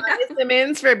 Yeah. Tanya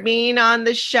Simmons for being on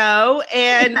the show,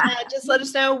 and just let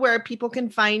us know where people can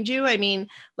find you. I mean,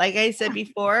 like I said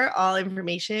before, all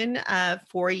information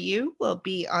for you will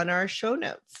be on our show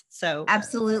notes. So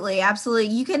absolutely.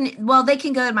 They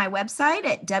can go to my website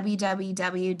at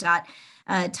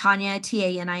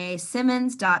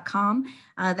www.taniasimmons.com.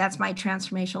 That's my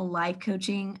transformational life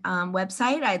coaching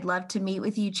website. I'd love to meet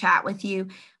with you, chat with you.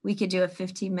 We could do a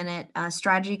 15-minute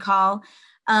strategy call.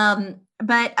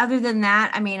 But other than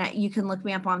that, I mean, you can look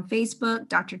me up on Facebook,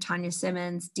 Dr. Tanya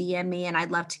Simmons, DM me, and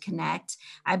I'd love to connect.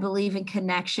 I believe in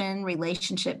connection,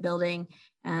 relationship building.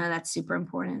 That's super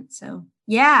important. So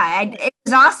yeah, it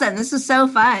was awesome. This was so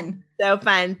fun. So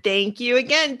fun. Thank you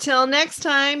again. Till next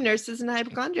time, nurses and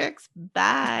hypochondriacs.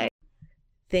 Bye.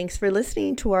 Thanks for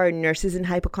listening to our Nurses and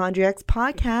Hypochondriacs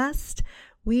podcast.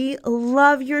 We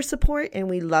love your support and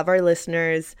we love our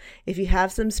listeners. If you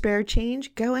have some spare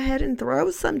change, go ahead and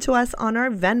throw some to us on our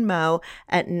Venmo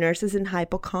at Nurses and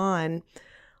Hypochon.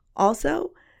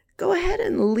 Also, go ahead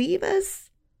and leave us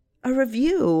a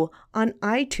review on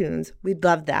iTunes. We'd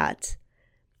love that.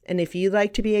 And if you'd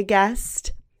like to be a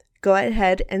guest, go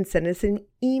ahead and send us an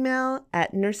email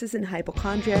at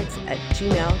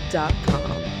nursesandhypochondriacs@gmail.com.